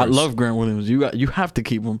 Of course. I love Grant Williams. You have to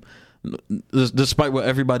keep him, despite what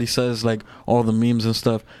everybody says, like all the memes and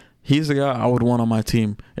stuff. He's the guy I would want on my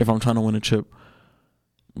team if I'm trying to win a chip.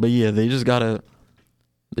 But yeah, they just gotta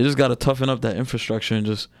toughen up that infrastructure and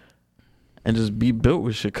just be built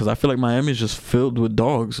with shit. Because I feel like Miami's just filled with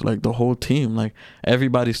dogs, like the whole team. Like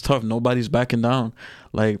everybody's tough, nobody's backing down.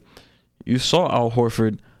 Like you saw Al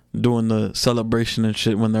Horford doing the celebration and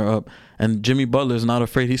shit when they're up, and Jimmy Butler's not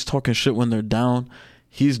afraid. He's talking shit when they're down.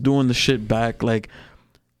 He's doing the shit back. Like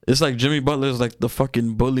it's like Jimmy Butler's like the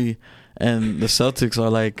fucking bully, and the Celtics are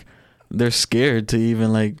like they're scared to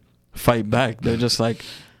even like fight back. They're just like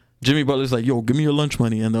Jimmy Butler's like, yo, give me your lunch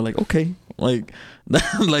money, and they're like, okay, like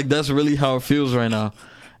like that's really how it feels right now.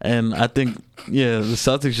 And I think the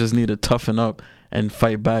Celtics just need to toughen up and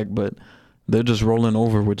fight back, but they're just rolling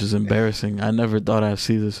over, which is embarrassing. I never thought I'd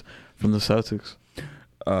see this from the Celtics.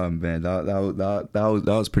 Man, that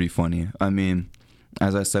was pretty funny. I mean,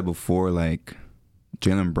 as I said before, like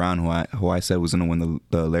Jaylen Brown, who I said was gonna win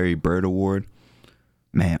the Larry Bird Award,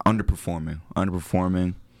 man, underperforming.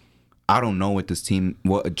 I don't know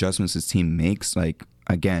what adjustments this team makes. Like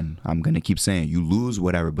again, I'm gonna keep saying you lose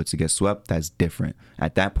whatever, but to get swept, that's different.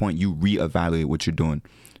 At that point, you reevaluate what you're doing.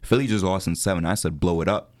 Philly just lost in 7. I said blow it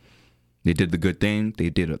up. They did the good thing. They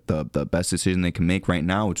did the best decision they can make right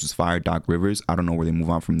now, which is fire Doc Rivers. I don't know where they move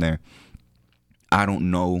on from there. I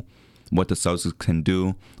don't know what the Celtics can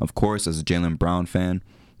do. Of course, as a Jaylen Brown fan,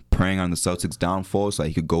 praying on the Celtics' downfall so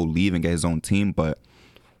he could go leave and get his own team. But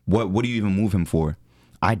what do you even move him for?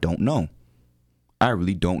 I don't know. I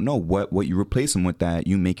really don't know what you replace him with that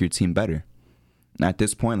you make your team better. At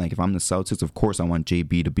this point, like if I'm the Celtics, of course I want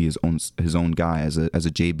JB to be his own guy as a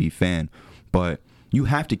JB fan. But you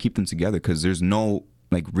have to keep them together because there's no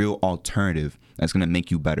like real alternative that's gonna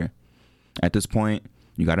make you better. At this point,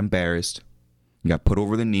 you got embarrassed, you got put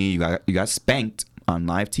over the knee, you got spanked on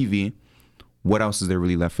live TV. What else is there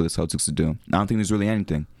really left for the Celtics to do? I don't think there's really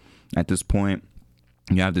anything. At this point,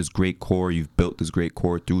 you have this great core. You've built this great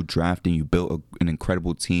core through drafting. You built an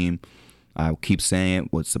incredible team. I'll keep saying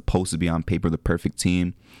it, what's supposed to be on paper the perfect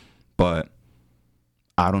team. But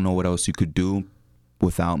I don't know what else you could do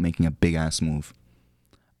without making a big-ass move.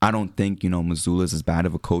 I don't think, Mazzulla's as bad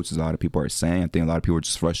of a coach as a lot of people are saying. I think a lot of people are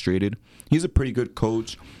just frustrated. He's a pretty good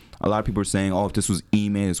coach. A lot of people are saying, if this was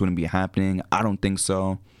Ime, this wouldn't be happening. I don't think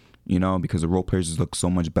so, because the role players just look so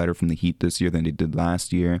much better from the Heat this year than they did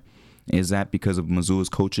last year. Is that because of Mazzulla's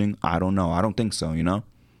coaching? I don't know. I don't think so,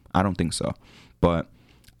 I don't think so. But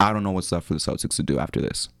I don't know what's left for the Celtics to do after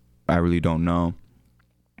this. I really don't know.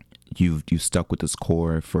 You've stuck with this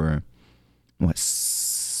core for,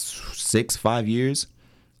 5 years?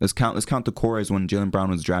 Let's count the core as when Jaylen Brown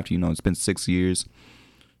was drafted. It's been 6 years.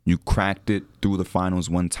 You cracked it through the finals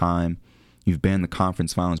one time. You've been in the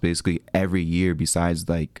conference finals basically every year besides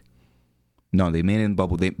no, they made it in the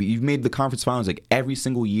bubble. You've made the conference finals every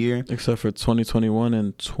single year. Except for 2021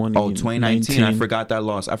 and 2019. 2019. I forgot that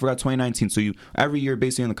loss. I forgot 2019. So every year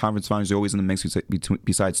basically in the conference finals, you're always in the mix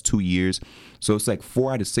besides 2 years. So it's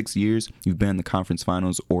 4 out of 6 years you've been in the conference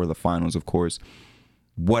finals or the finals, of course.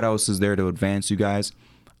 What else is there to advance you guys?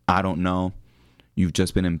 I don't know. You've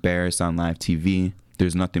just been embarrassed on live TV.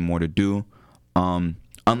 There's nothing more to do.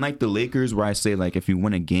 Unlike the Lakers where I say if you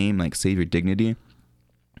win a game, save your dignity.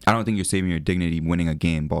 I don't think you're saving your dignity winning a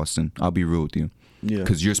game, Boston. I'll be real with you. Yeah.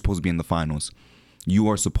 Because you're supposed to be in the finals. You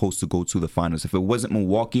are supposed to go to the finals. If it wasn't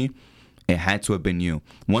Milwaukee, it had to have been you.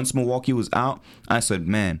 Once Milwaukee was out, I said,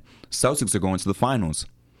 man, Celtics are going to the finals.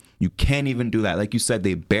 You can't even do that. Like you said,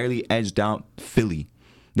 they barely edged out Philly.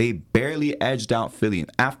 If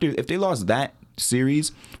they lost that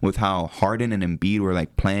series with how Harden and Embiid were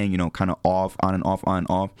playing, kind of off, on and off,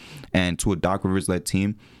 and to a Doc Rivers-led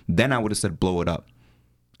team, then I would have said blow it up.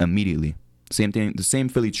 Immediately. Same thing, the same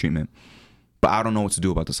Philly treatment. But I don't know what to do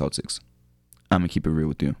about the Celtics. I'm going to keep it real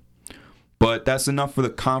with you. But that's enough for the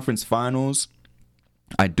conference finals.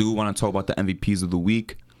 I do want to talk about the MVPs of the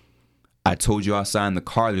week. I told you outside in the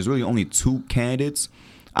car, there's really only 2 candidates.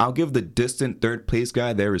 I'll give the distant third place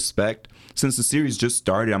guy their respect. Since the series just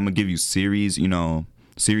started, I'm going to give you series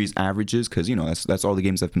averages because, that's all the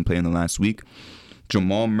games I've been playing the last week.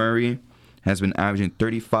 Jamal Murray has been averaging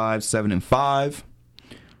 35, 7, and 5.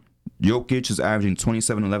 Jokic is averaging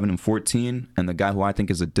 27, 11, and 14. And the guy who I think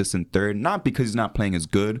is a distant third, not because he's not playing as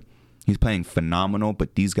good. He's playing phenomenal,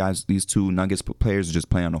 but these 2 Nuggets players are just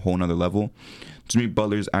playing on a whole nother level. Jimmy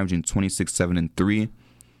Butler's averaging 26, 7, and 3.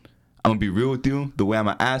 I'm going to be real with you. The way I'm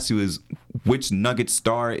going to ask you is which Nugget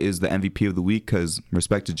star is the MVP of the week? Because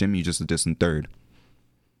respect to Jimmy, you're just a distant third.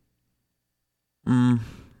 Man,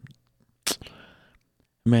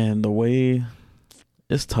 the way...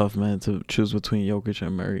 It's tough, man, to choose between Jokic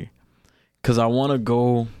and Murray. Because I want to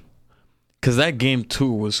go... Because that game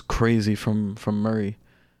 2 was crazy from Murray.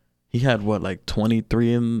 He had,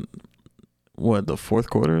 23 in, the fourth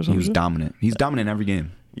quarter or something? He was dominant. He's dominant every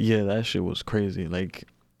game. Yeah, that shit was crazy.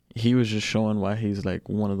 He was just showing why he's,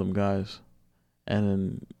 one of them guys. And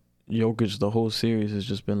then Jokic, the whole series, has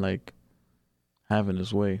just been, having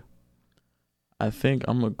his way. I think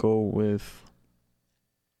I'm going to go with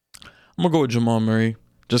Jamal Murray.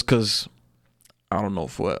 Just because... I don't know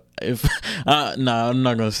I'm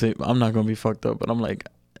not gonna be fucked up, but I'm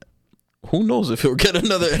who knows if he'll get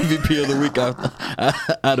another MVP of the week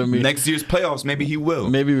out of me. Next year's playoffs, maybe he will.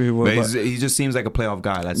 Maybe he will. But he just seems like a playoff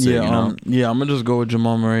guy. That's it. I'm gonna just go with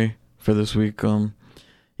Jamal Murray for this week.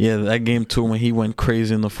 That game 2 when he went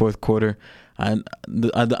crazy in the fourth quarter. I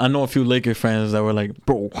know a few Laker fans that were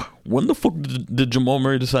bro, when the fuck did Jamal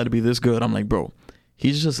Murray decide to be this good? I'm bro,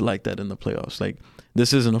 he's just like that in the playoffs.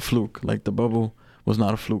 This isn't a fluke. The bubble was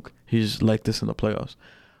not a fluke. He's like this in the playoffs.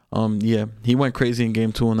 He went crazy in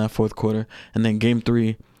game 2 in that fourth quarter. And then game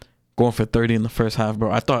 3, going for 30 in the first half,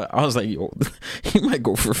 bro. I was yo, he might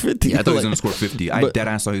go for 50. Yeah, I thought he was going to score 50. I dead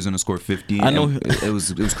ass thought he was going to score 50. I know. It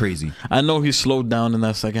was crazy. I know he slowed down in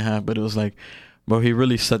that second half, but it was but he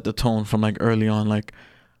really set the tone from like early on. Like,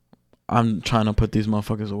 I'm trying to put these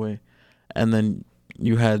motherfuckers away, and then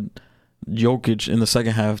you had Jokic in the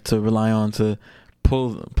second half to rely on to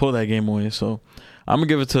pull that game away. So I'm gonna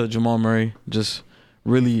give it to Jamal Murray, just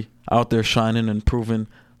really out there shining and proving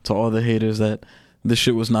to all the haters that this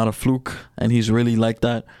shit was not a fluke, and he's really like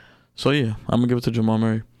that. So yeah, I'm gonna give it to Jamal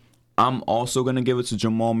Murray. I'm also gonna give it to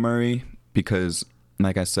Jamal Murray because,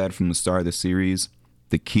 like I said from the start of the series,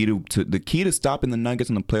 the key to stopping the Nuggets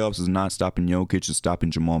in the playoffs is not stopping Jokic, it's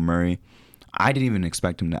stopping Jamal Murray. I didn't even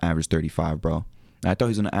expect him to average 35, bro. I thought he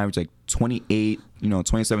was going to average like 28,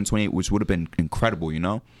 27, 28, which would have been incredible,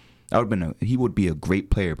 That would have been he would be a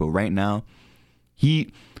great player. But right now,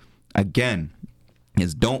 don't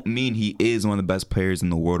mean he is one of the best players in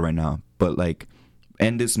the world right now. But like,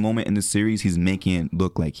 in this moment in the series, he's making it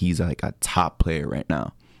look like he's like a top player right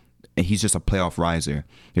now. And he's just a playoff riser.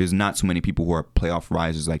 There's not too many people who are playoff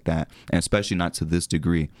risers like that, and especially not to this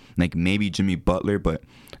degree. Like maybe Jimmy Butler, but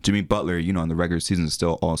Jimmy Butler, in the regular season is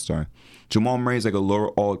still All-Star. Jamal Murray is like a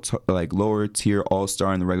lower tier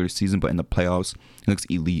All-Star in the regular season, but in the playoffs, he looks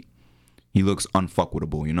elite. He looks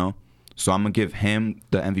unfuckwittable, So I'm gonna give him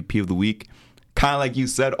the MVP of the week. Kind of like you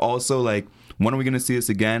said, also like when are we gonna see this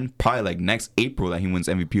again? Probably like next April that he wins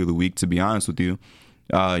MVP of the week. To be honest with you,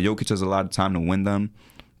 Jokic has a lot of time to win them.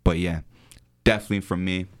 But yeah, definitely from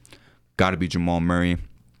me, got to be Jamal Murray.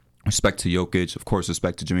 Respect to Jokic. Of course,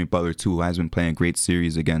 respect to Jimmy Butler, too, who has been playing a great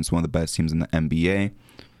series against one of the best teams in the NBA.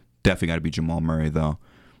 Definitely got to be Jamal Murray, though.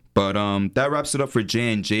 But that wraps it up for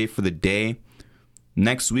J&J for the day.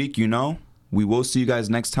 Next week, we will see you guys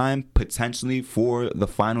next time, potentially for the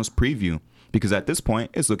finals preview. Because at this point,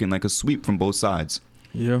 it's looking like a sweep from both sides.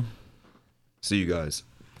 Yeah. See you guys.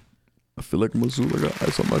 I feel like Missoula got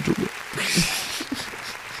ice on my dribble.